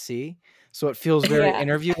that I can't see, so it feels very Yeah.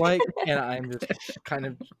 interview-like, and I'm just kind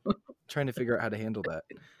of trying to figure out how to handle that.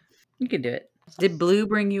 You can do it. Did Blue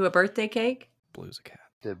bring you a birthday cake? Blue's a cat.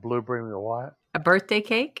 Did Blue bring me a what? A birthday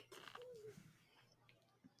cake?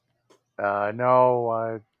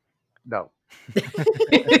 No. No.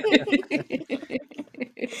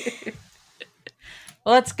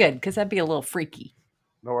 Well, that's good because that'd be a little freaky.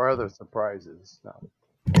 No other surprises. No.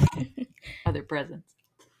 Other presents.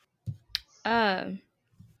 Well,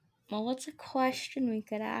 what's a question we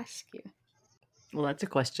could ask you? Well, that's a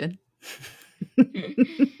question.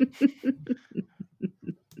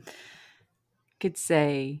 Could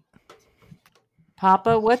say,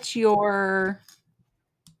 Papa, what's your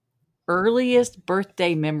earliest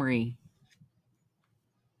birthday memory?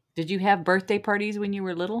 Did you have birthday parties when you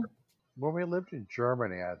were little? When we lived in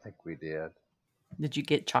Germany, I think we did. Did you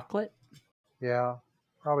get chocolate? Yeah,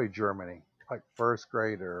 probably Germany. Like first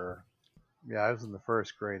grade or... Yeah, I was in the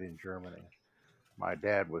first grade in Germany. My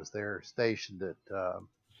dad was there stationed at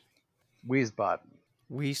Wiesbaden.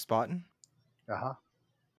 Wiesbaden? Uh-huh.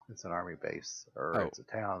 It's an army base, or Oh. it's a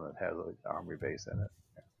town that has an army base in it.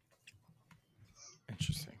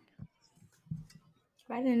 Interesting.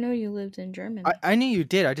 I didn't know you lived in Germany. I knew you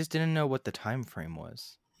did. I just didn't know what the time frame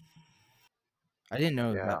was. I didn't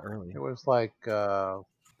know Yeah, that early. it was like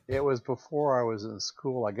it was before I was in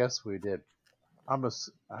school. I guess we did. I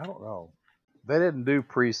don't know. They didn't do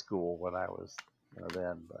preschool when I was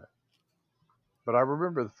then, but I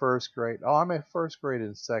remember the first grade. Oh, I'm in first grade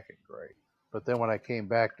and second grade. But then when I came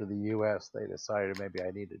back to the U.S., they decided maybe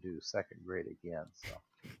I need to do second grade again.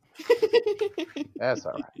 So that's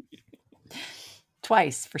all right.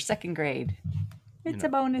 Twice for second grade. It's know,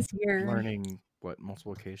 a bonus year. Learning what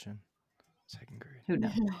multiplication? Second grade. Who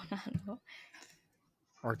knows? No.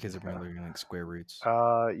 Our kids are probably learning like square roots.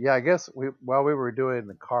 Yeah, I guess we were doing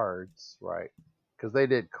the cards, right? Because they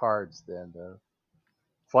did cards then, the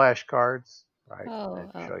flash cards, right? Oh,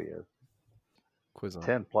 They'd show you Quiz on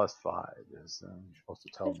 10 plus 5 is you're supposed to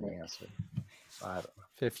tell them the Perfect. answer. I don't know.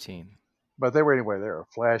 15. But they were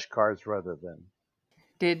flash cards rather than.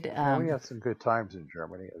 Did We had some good times in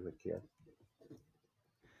Germany as a kid.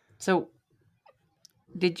 so?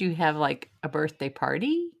 Did you have like a birthday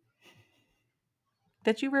party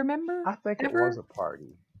that you remember? I think ever it was a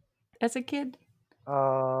party. as a kid?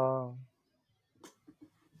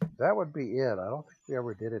 That would be it. I don't think we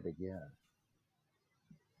ever did it again.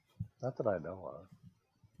 Not that I know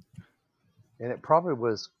of. And it probably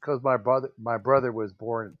was because my brother was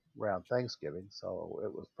born around Thanksgiving, so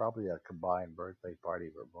it was probably a combined birthday party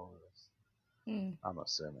for both of us. I'm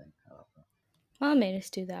assuming. I don't know. Mom made us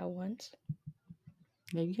do that once.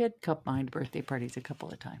 Yeah, you had combined birthday parties a couple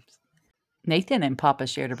of times. Nathan and Papa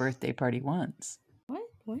shared a birthday party once What?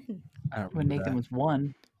 When? I don't when remember Nathan was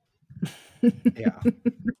 1. Yeah.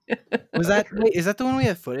 Was that wait, is that the one we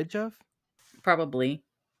have footage of? Probably.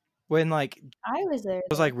 When like it I was there.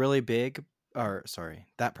 was like really big, or sorry,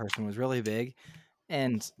 that person was really big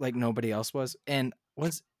and like nobody else was. And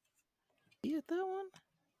was he at that one?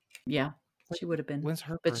 Yeah, she would have been. When's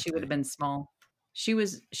her But she would have birthday? been small.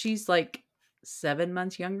 She's like 7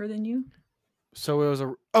 months younger than you. So it was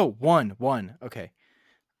one. Okay.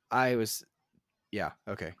 I was yeah,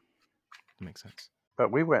 okay. That makes sense.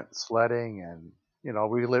 But we went sledding, and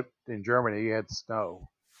we lived in Germany. You had snow,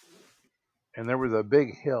 and there was a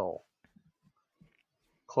big hill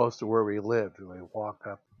close to where we lived, and we walk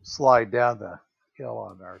up, slide down the hill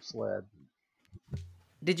on our sled.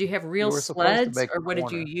 Did you have You real were supposed to sleds make a or what did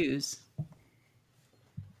you corner. use?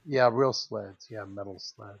 Yeah, real sleds. Yeah, metal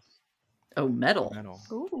sleds. Oh, metal.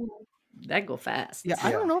 Ooh. That'd go fast. Yeah, I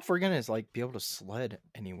Yeah. don't know if we're gonna like be able to sled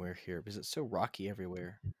anywhere here because it's so rocky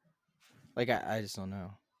everywhere. Like I just don't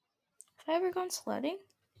know. Have I ever gone sledding?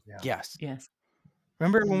 Yeah. Yes. Yes.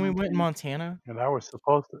 Remember when we went in Montana? And I was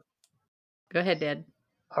supposed to Go ahead, Dad.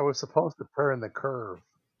 turn the curve At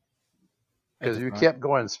because the you front? kept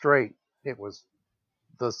going straight. It was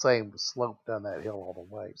the same slope down that hill all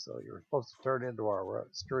the way, so you were supposed to turn into our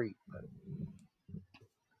street. But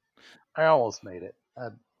I almost made it. I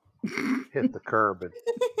hit the curb and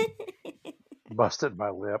busted my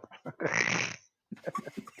lip.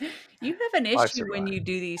 You have an I issue when survived. you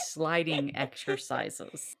do these sliding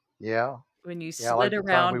exercises. Yeah. When you Yeah, like slid the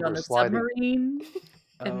time we around on were the sliding. submarine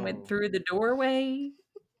and Oh. went through the doorway.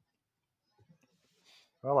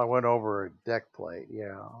 Well, I went over a deck plate.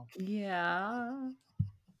 Yeah. Yeah.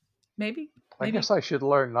 Maybe. I Maybe. guess I should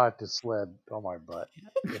learn not to sled on my butt.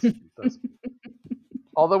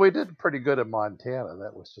 Although we did pretty good in Montana.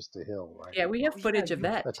 That was just a hill, right? Yeah, we have footage of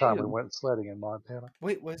that The time we too. went sledding in Montana.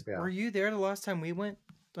 Wait, Yeah. were you there the last time we went?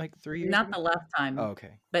 Like 3 years Not ago? the last time, Oh,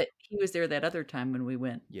 okay. but he was there that other time when we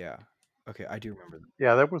went. Yeah. Okay, I do remember that.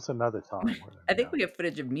 Yeah, there was another time. I think we have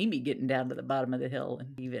footage of Mimi getting down to the bottom of the hill,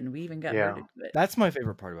 and we even got her Yeah. to do it. That's my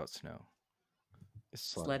favorite part about snow. Is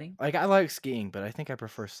Sledding? Like I like skiing, but I think I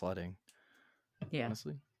prefer sledding. Yeah,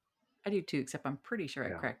 Honestly. I do too. Except I'm pretty sure I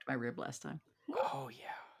Yeah. cracked my rib last time. Oh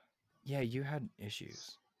yeah. Yeah, you had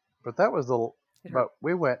issues. But that was It hurt.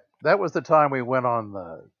 that was the time we went on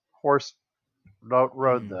the horse rode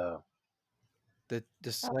Mm. the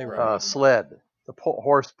The sleigh ride. sled, the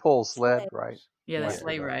horse pull sled, right? Yeah, the Went to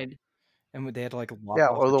sleigh the- ride. And they had to like lop Yeah,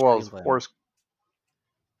 off or the the world's tree limb. horse.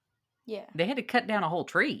 Yeah. They had to cut down a whole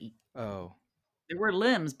tree. Oh. There were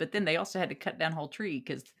limbs, but then they also had to cut down a whole tree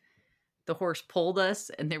because the horse pulled us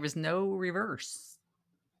and there was no reverse.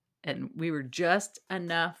 And we were just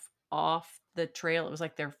enough off the trail. It was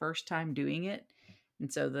like their first time doing it.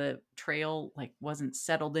 And so the trail like wasn't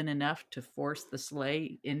settled in enough to force the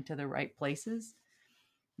sleigh into the right places.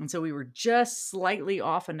 And so we were just slightly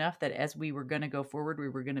off enough that as we were going to go forward, we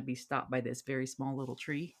were going to be stopped by this very small little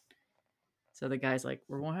tree. So the guy's like,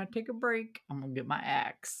 we're going to have to take a break. I'm going to get my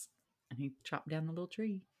axe. And he chopped down the little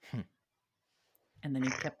tree. And then he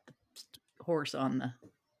kept the horse on the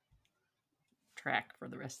track for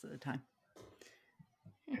the rest of the time.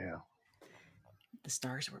 Yeah. The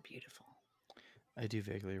stars were beautiful. I do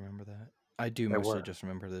vaguely remember that. I do They mostly were. just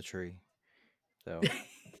remember the tree. So,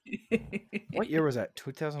 what year was that?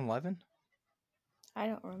 2011? I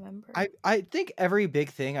don't remember. I think every big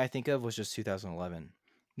thing I think of was just 2011.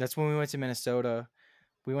 That's when we went to Minnesota.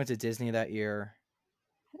 We went to Disney that year.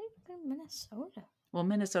 How did we go to Minnesota? Well,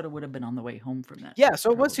 Minnesota would have been on the way home from that. Yeah, trip,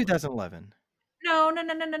 so it was probably. 2011.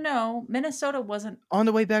 No. Minnesota wasn't On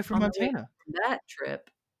the way back from on the way Montana. from that trip,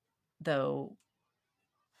 though.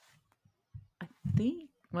 I think.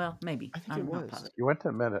 Well, maybe. I think I'm it not was. positive. You went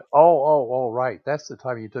to Minnesota. Oh, right. That's the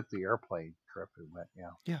time you took the airplane trip and went.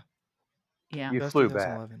 Yeah. Yeah, You That was flew back.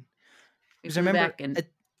 2011. we Because I flew remember, back and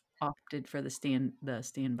opted for the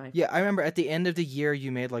standby. yeah, I remember at the end of the year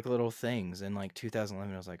you made like little things in like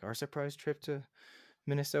 2011. I was like, our surprise trip to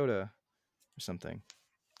Minnesota or something.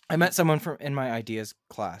 I met someone from in my ideas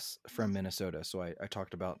class from Minnesota, so I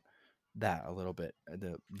talked about that a little bit.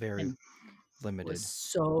 The very And limited.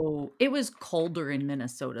 It was colder in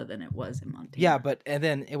Minnesota than it was in Montana. Yeah, and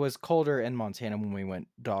then it was colder in Montana when we went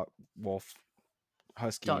wolf,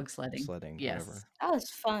 husky dog sledding. Yes. whatever. That was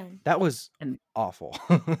fun. That was And- awful.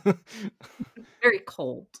 very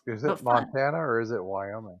cold. Is but it fun. Montana or is it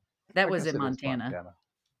Wyoming? That I was guess in it is Montana.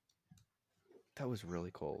 That was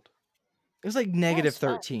really cold. It was like negative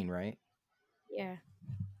fun. 13, right? Yeah,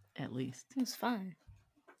 At least. it was fun.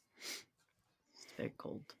 It's very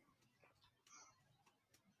cold.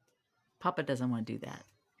 Papa doesn't want to do that.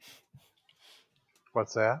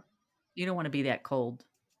 What's that? You don't want to be that cold.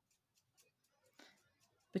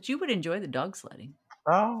 But you would enjoy the dog sledding.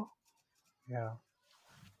 Oh, yeah.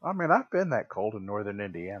 I mean, I've been that cold in northern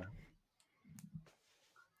Indiana.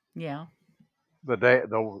 Yeah.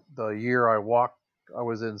 The year I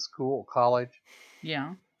was in college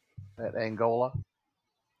Yeah. at Angola,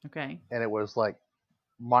 Okay. and it was like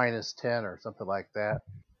 -10 or something like that,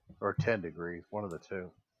 or 10 degrees, one of the two.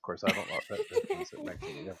 Of course, I don't know if that difference it makes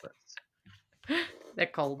any difference.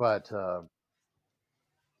 That cold. But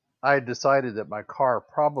I decided that my car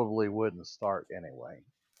probably wouldn't start anyway,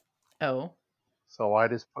 Oh. so I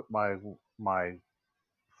just put my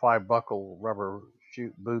 5-buckle rubber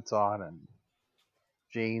boots on and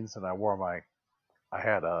jeans, and I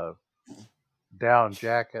had a down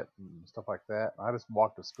jacket and stuff like that. I just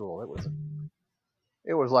walked to school.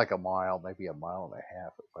 It was like a mile, maybe a mile and a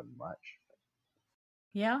half. It wasn't much.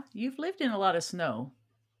 Yeah. You've lived in a lot of snow.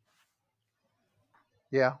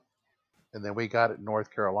 Yeah. And then we got it in North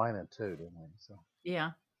Carolina too, didn't we? So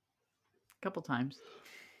Yeah. A couple times.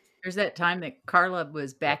 There's that time that Carla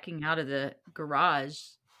was backing out of the garage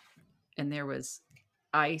and there was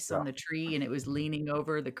ice on the tree and it was leaning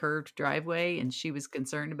over the curved driveway and she was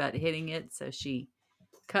concerned about hitting it. So she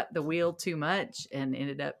cut the wheel too much and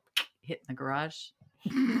ended up hitting the garage.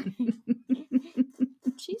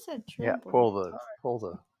 She said yeah, pull the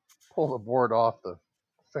board off the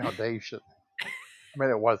foundation. I mean,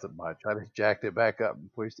 it wasn't much. I just jacked it back up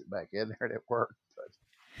and pushed it back in there, and it worked. But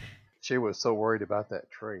she was so worried about that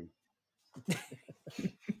tree.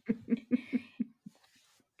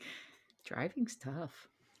 Driving's tough.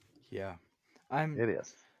 Yeah. It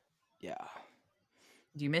is. Yeah.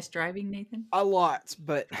 Do you miss driving, Nathan? A lot,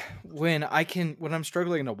 but when I'm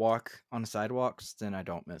struggling to walk on sidewalks, then I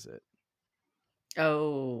don't miss it.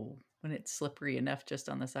 Oh, when it's slippery enough just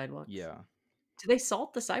on the sidewalks. Yeah. Do they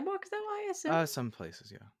salt the sidewalks though, I assume? Some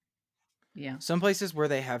places, yeah. Yeah. Some places where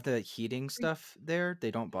they have the heating stuff there,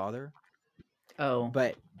 they don't bother. Oh.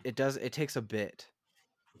 But it takes a bit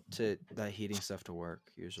to that heating stuff to work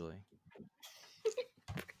usually.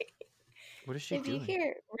 What is she If doing? you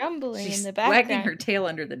hear rumbling She's in the background, wagging her tail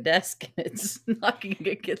under the desk and it's knocking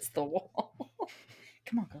against the wall.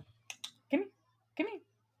 Come on, girl. Come here.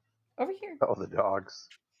 Over here. Oh, the dogs.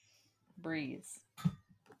 Breeze.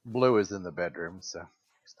 Blue is in the bedroom, so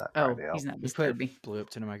he's not trying to help. He's not You disturbing. put Blue up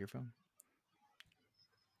to the microphone.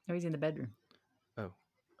 No, he's in the bedroom.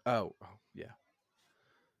 Oh, yeah.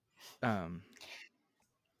 I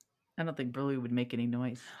don't think Blue would make any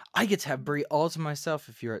noise. I get to have Brie all to myself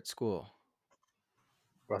if you're at school.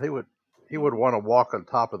 Well, he would want to walk on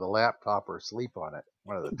top of the laptop or sleep on it.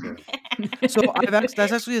 One of the two. So that's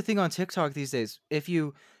actually the thing on TikTok these days. If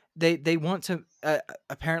they want to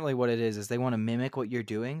apparently what it is they want to mimic what you're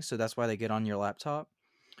doing, so that's why they get on your laptop.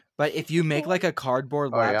 But if you make like a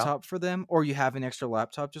cardboard laptop for them, or you have an extra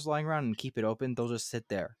laptop just lying around and keep it open, they'll just sit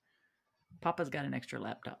there. Papa's got an extra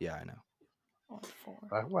laptop. Yeah, I know.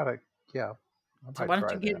 Yeah. So why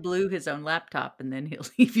don't you give Blue his own laptop and then he'll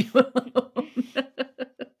leave you alone?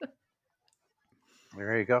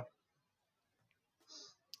 There you go.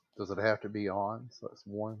 Does it have to be on so it's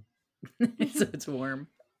warm? So it's warm.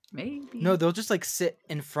 Maybe. No, they'll just like sit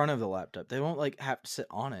in front of the laptop. They won't like have to sit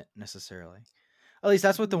on it necessarily. At least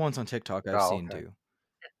that's what the ones on TikTok I've seen okay. do.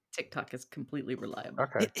 TikTok is completely reliable.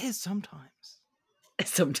 Okay. It is sometimes.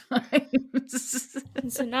 Sometimes.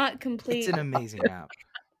 It's not complete. It's an amazing app.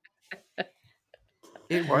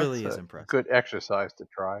 It Well, really it's is a impressive. good exercise to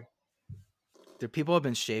try. There people have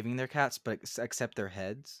been shaving their cats, but except their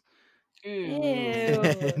heads. Ew.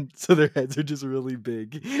 And so their heads are just really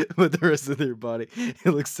big, but the rest of their body, it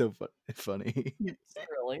looks so funny. It's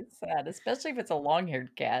really sad, especially if it's a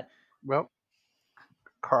long-haired cat. Well,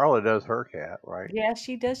 Carla does her cat, right? Yeah,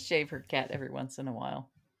 she does shave her cat every once in a while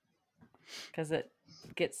because it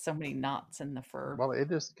gets so many knots in the fur. Well, it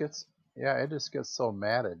just gets so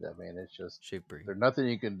matted. I mean, it's just Shave breed. there's nothing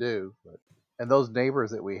you can do. And those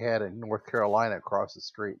neighbors that we had in North Carolina across the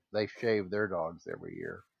street, they shave their dogs every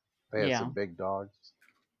year. They had Yeah. some big dogs.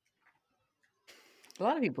 A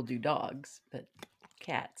lot of people do dogs, but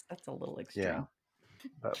cats, that's a little extreme. Yeah.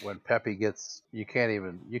 But when Peppy gets, you can't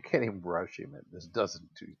even brush him. It just doesn't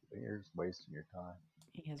do. You're just wasting your time.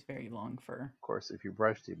 He has very long fur. Of course, if you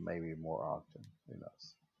brushed him maybe more often, who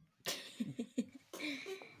knows?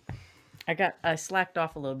 I slacked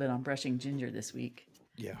off a little bit on brushing Ginger this week.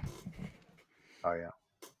 Yeah. Oh yeah.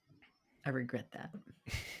 I regret that.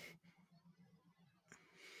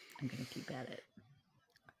 I'm gonna keep at it.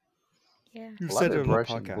 Yeah. You Well, I've been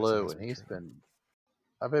brushing Blue, and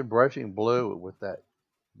I've been brushing Blue with that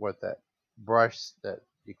brush that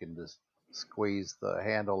you can just squeeze the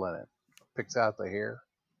handle and it picks out the hair.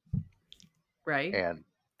 Right? And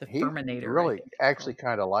The he Furminator. I really think it's actually called.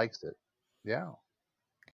 kind of likes it. Yeah.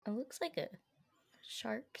 It looks like a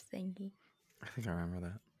shark thingy. I think I remember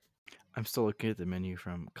that. I'm still looking at the menu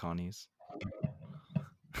from Connie's.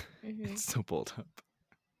 Mm-hmm. It's so pulled up.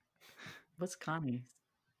 What's Connie's?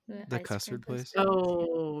 The custard place?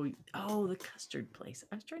 Oh, the custard place.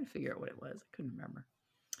 I was trying to figure out what it was. I couldn't remember.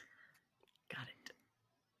 Got it.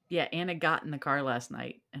 Yeah, Anna got in the car last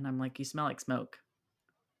night, and I'm like, "You smell like smoke."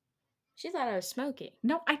 She thought I was smoking.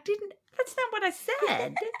 No, I didn't. That's not what I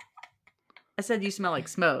said. I said, "You smell like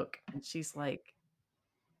smoke," and she's like,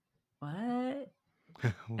 "What?"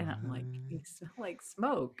 And I'm like, "You smell like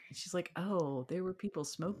smoke." And she's like, "Oh, there were people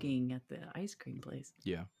smoking at the ice cream place."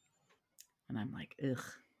 Yeah. And I'm like, "Ugh."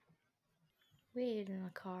 Waited in the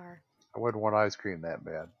car. I wouldn't want ice cream that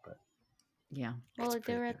bad, but Yeah, Well, It's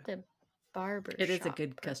they were pretty at the barber it is a shop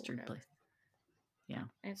good or custard whatever. place. Yeah.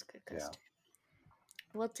 It's good Yeah. custard.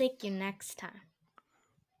 We'll take you next time.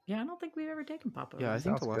 Yeah, I don't think we've ever taken Papa. Yeah, I around.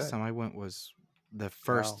 think the Sounds last good. time I went was the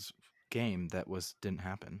first game that didn't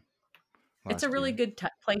happen. It's a last really year. good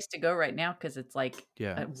place to go right now because it's like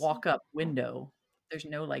Yeah. a walk-up window. There's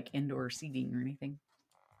no like indoor seating or anything.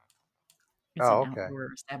 It's Oh, an okay.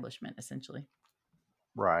 outdoor establishment essentially,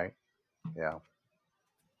 right. Yeah.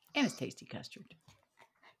 and it's tasty custard.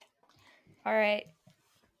 All right.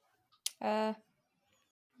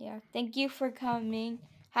 Yeah. Thank you for coming.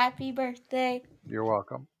 Happy birthday. You're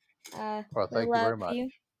welcome. Well, Well, thank you very much. You.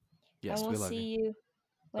 Yes, and we we'll love see you. you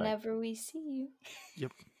whenever we see you.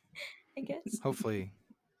 Yep. I guess Hopefully.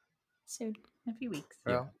 soon. In a few weeks.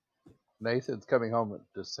 Yeah. Well, Nathan's coming home in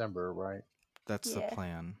December, right? That's Yeah. the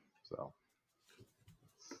plan. So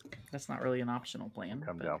That's not really an optional plan.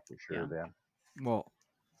 come but- down for sure yeah. then. Well,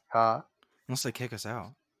 Huh? unless they kick us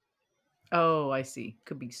out. Oh, I see.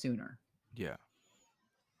 Could be sooner. Yeah.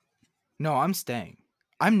 No, I'm staying.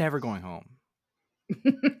 I'm never going home.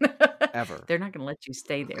 Ever. They're not going to let you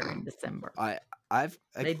stay there in December.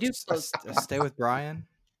 They do close stay with Brian.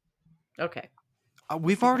 Okay.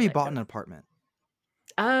 We've See how already that bought an goes. apartment.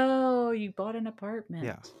 Oh, you bought an apartment.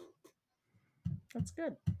 Yeah. That's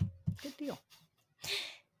good. Good deal.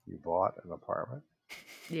 You bought an apartment?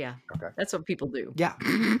 Yeah. Okay. That's what people do. Yeah.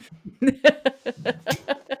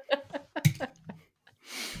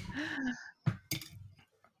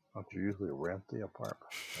 Don't you usually rent the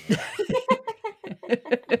apartment?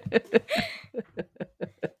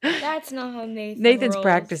 That's not how Nathan Nathan's rolls.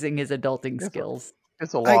 practicing his adulting It's a- skills.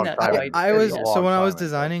 It's a long know. time. I it's was a so long when I was time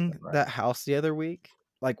designing investment, that right? house the other week,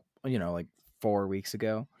 like 4 weeks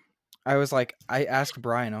ago, I was like, I asked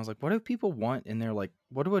Brian, I was like, what do people want in their what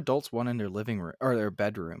do adults want in their living room or their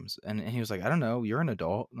bedrooms? And he was like, I don't know, you're an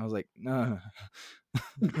adult. And I was like, no.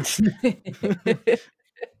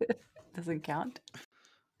 Doesn't count.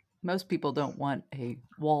 Most people don't want a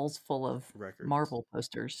walls full of Records. Marvel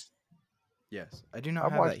posters. Yes, I do not I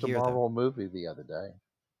have watched that a here Marvel movie the other day.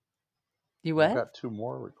 You I've what? got 2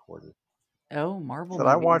 more recorded. Oh, Marvel. But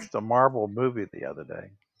I movies. watched a Marvel movie the other day.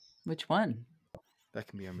 Which one? though. That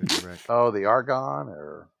can be our movie rec. Oh, the Argon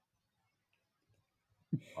or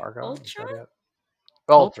Argon? Is that Ultron? it?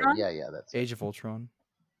 Ultron. Ultron? Yeah, that's it. Age of Ultron.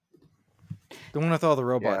 The one with all the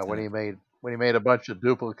robots. Yeah, in when he made a bunch of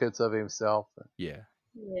duplicates of himself. Yeah.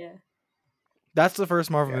 Yeah. That's the first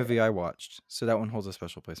Marvel Yeah. movie I watched, so that one holds a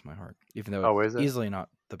special place in my heart, even though Oh, it's is it? easily not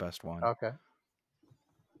the best one. Okay.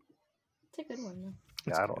 It's a good one though.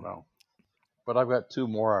 It's Yeah, I good. don't know. But I've got 2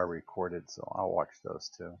 more I recorded, so I'll watch those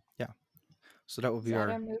too. So that will Is be that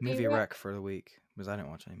our our movie movie rec? rec for the week, because I didn't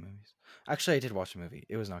watch any movies. Actually, I did watch a movie.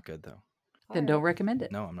 It was not good though. Then don't recommend it.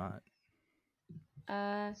 No, I'm not.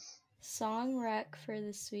 Song rec for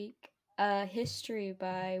this week. History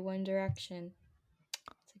by One Direction.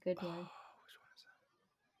 It's a good one. Which one is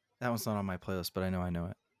that? That one's not on my playlist, but I know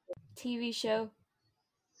it. TV show.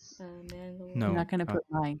 Mandalorian. No. I'm not going to put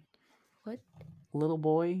my What? little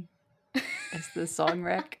boy as the song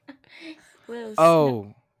rec. Little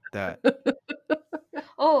Oh, that.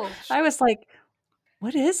 Oh, I was like,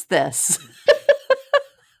 what is this?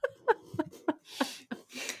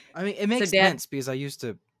 I mean, it makes Dad- sense because I used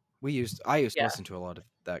to Yeah. listen to a lot of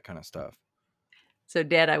that kind of stuff. So,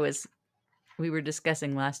 Dad, we were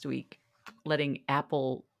discussing last week letting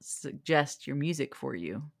Apple suggest your music for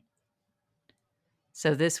you.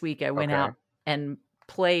 So this week I went Okay. out and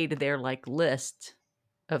played their list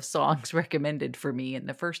of songs recommended for me, and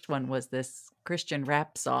the first one was this Christian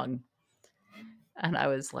rap song, and I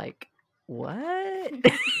was like, "What?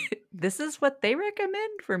 This is what they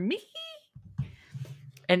recommend for me?"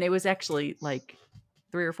 And it was actually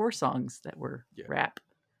 3 or 4 songs that were rap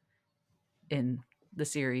in the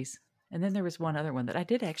series. And then there was one other one that I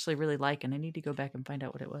did actually really like, and I need to go back and find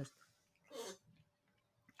out what it was.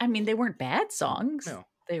 I mean, they weren't bad songs. No.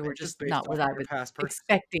 They were It's just based not on what I your was past purchases.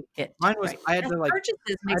 expecting it. Mine was I had Past to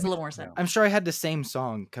purchases makes a little more sense. I'm sure I had the same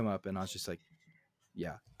song come up, and I was just like,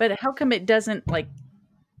 yeah. But how come it doesn't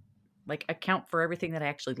account for everything that I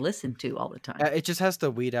actually listen to all the time? It just has to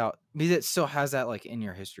weed out because it still has that in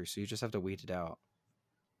your history, so you just have to weed it out.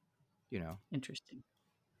 Interesting.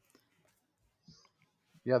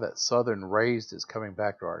 Yeah, that Southern Raised is coming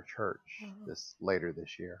back to our church later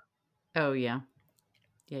this year. Oh yeah.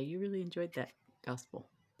 Yeah, you really enjoyed that gospel.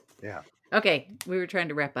 Yeah. Okay, we were trying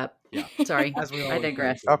to wrap up. Yeah. Sorry. As we I always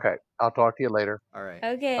digress. do. Okay, I'll talk to you later. All right.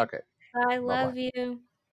 okay. Okay. I Bye-bye. love you.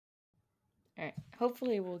 All right.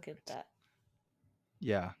 Hopefully we'll get that.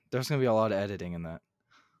 Yeah, there's gonna be a lot of editing in that.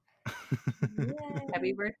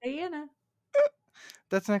 Happy birthday, Anna.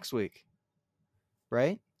 That's next week,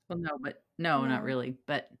 right? Well, no, not No. really,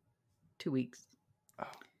 but 2 weeks. Oh,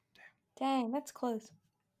 Dang, that's close.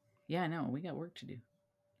 Yeah, I know. We got work to do.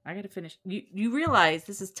 I got to finish. You realize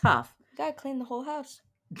this is tough. Gotta clean the whole house.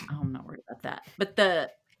 Oh, I'm not worried about that. But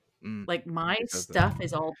the my Because of- stuff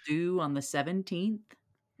is all due on the 17th.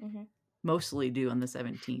 Mm-hmm. Mostly due on the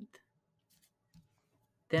 17th.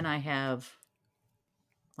 Then I have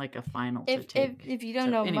a final to take. If you don't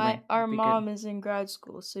So know, anyway, our it'll be mom good. is in grad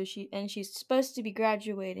school, so she's supposed to be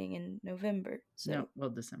graduating in November. So No, well,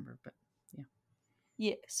 December, but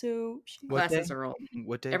yeah, so she, What classes day? are all.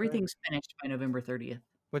 What day? Brett? Everything's finished by November 30th.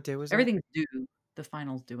 What day was that? Everything's due. The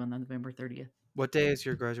finals due on the November 30th. What day is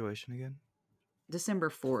your graduation again? December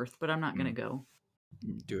 4th, but I'm not going to go.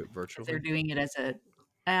 Do it If virtually. they're doing it as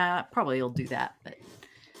a probably will do that, but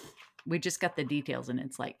we just got the details, and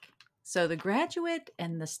it's so the graduate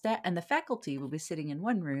and the faculty will be sitting in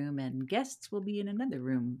one room and guests will be in another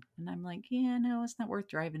room, and I'm like, yeah, no, it's not worth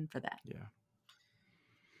driving for that. Yeah.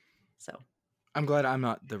 So I'm glad I'm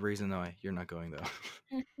not the reason though. You're not going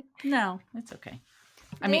though. no, it's okay.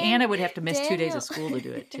 I mean, Anna would have to miss 2 days Daniel. of school to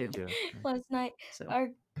do it too. Yeah. last night So our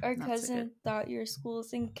not so cousin good. thought your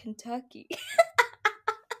school's in Kentucky.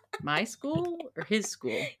 My school or his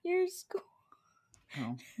school? Your school. Oh, a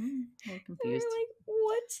little We were confused. like,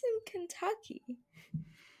 what's in Kentucky?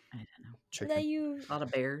 I don't know. Chicken. That you? A lot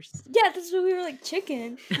of bears, Yeah, that's what we were like.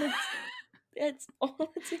 Chicken. That's all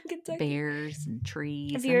that's in Kentucky. bears and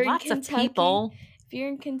trees, If you're and in lots of Kentucky, people. If you're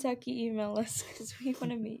in Kentucky, email us because we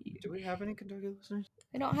want to meet you. Do we have any Kentucky listeners?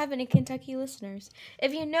 I don't have any Kentucky listeners.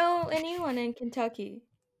 If you know anyone in Kentucky,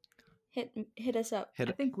 hit us up. I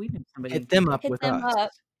think we know somebody. Hit in them up Hit with them us.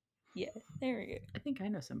 up. Yeah, there we go. I think I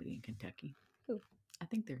know somebody in Kentucky. Who? I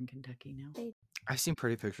think they're in Kentucky now. I've seen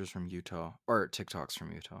pretty pictures from Utah or TikToks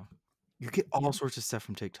from Utah. You get all sorts of stuff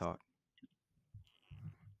from TikTok.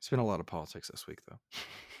 It's been a lot of politics this week though.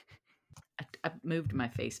 I moved my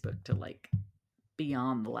Facebook to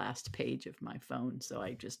beyond the last page of my phone, so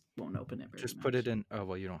I just won't open it very Just much. put it in. Oh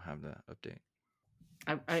well, you don't have the update.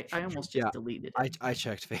 I almost just Yeah, deleted it. I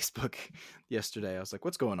checked Facebook yesterday. I was like,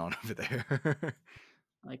 what's going on over there?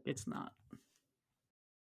 It's not.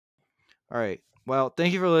 All right. Well,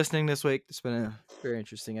 thank you for listening this week. It's been a very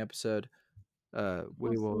interesting episode. We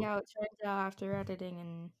We'll see will, how it turns out after editing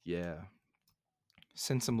and yeah,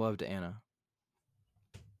 send some love to Anna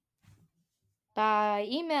by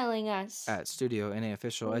emailing us. at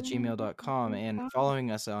studionaofficial@gmail.com and following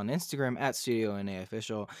us on Instagram at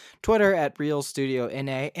studionaofficial, Twitter at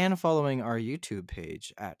realstudiona, and following our YouTube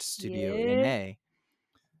page at studiona.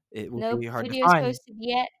 It will No be hard to videos find, posted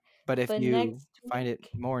yet, but if but you next find it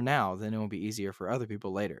week. more now, then it will be easier for other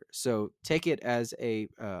people later. So take it as a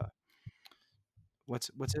what's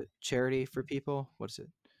it, charity for people? What's it?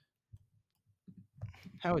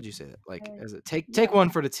 How would you say that? Like, as a take yeah. one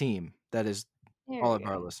for the team. That is There all we of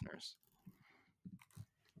our go. listeners.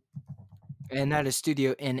 And that is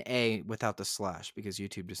Studio NA without the slash, because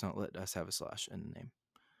YouTube does not let us have a slash in the name.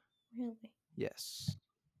 Really? Yes.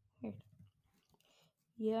 Weird.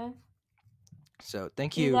 Yeah. So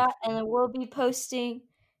thank Do you that, and then we'll be posting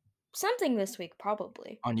something this week,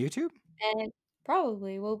 probably. on YouTube. And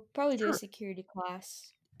we'll probably do a Sure. security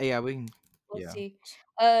class. Yeah, we can. We'll Yeah. see.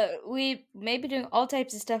 We may be doing all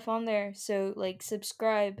types of stuff on there, so like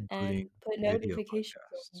subscribe Including and put video notifications on.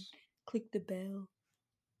 podcasts. Click the bell.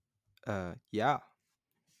 Yeah.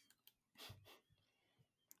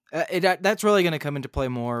 That's really going to come into play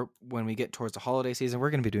more when we get towards the holiday season. We're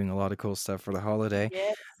going to be doing a lot of cool stuff for the holiday.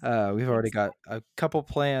 Yes. We've already got a couple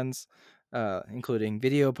plans, including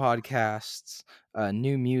video podcasts,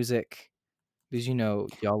 new music, because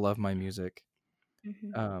y'all love my music.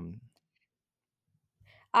 Mhm.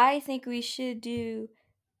 I think we should do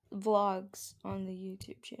vlogs on the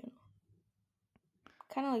YouTube channel.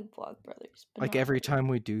 Kind of like Vlog Brothers, but Like not every really. time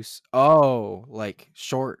we do, like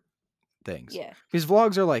short things. Yeah. Because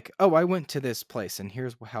vlogs are like, oh, I went to this place and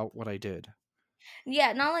here's what I did.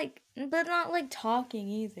 Yeah, not like talking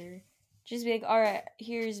either. Just be like, all right,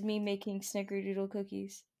 here's me making snickerdoodle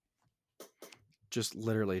cookies. Just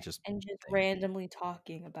literally and just randomly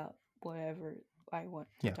talking about whatever I want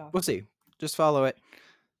to talk we'll see. Just follow it.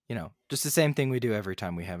 Just the same thing we do every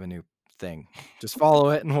time we have a new thing. Just follow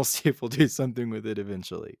it and we'll see if we'll do something with it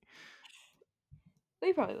eventually.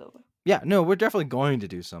 We probably will. Yeah, no, we're definitely going to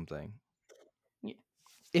do something. Yeah.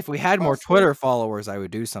 If we had more Twitter followers, I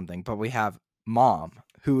would do something, but we have Mom,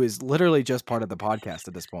 who is literally just part of the podcast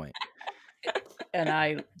at this point. And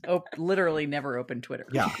I literally never open Twitter.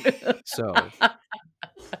 Yeah. So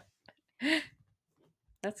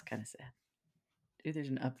that's kind of sad. Maybe there's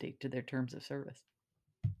an update to their terms of service.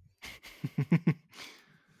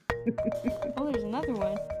 Oh, there's another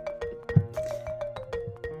one.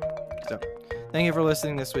 So, thank you for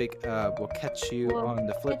listening this week. We'll catch you on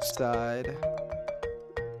the flip side.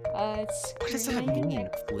 What does that mean?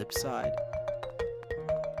 Flip side?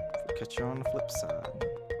 We'll catch you on the flip side.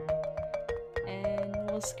 And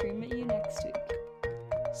we'll scream at you next week.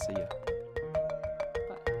 See ya.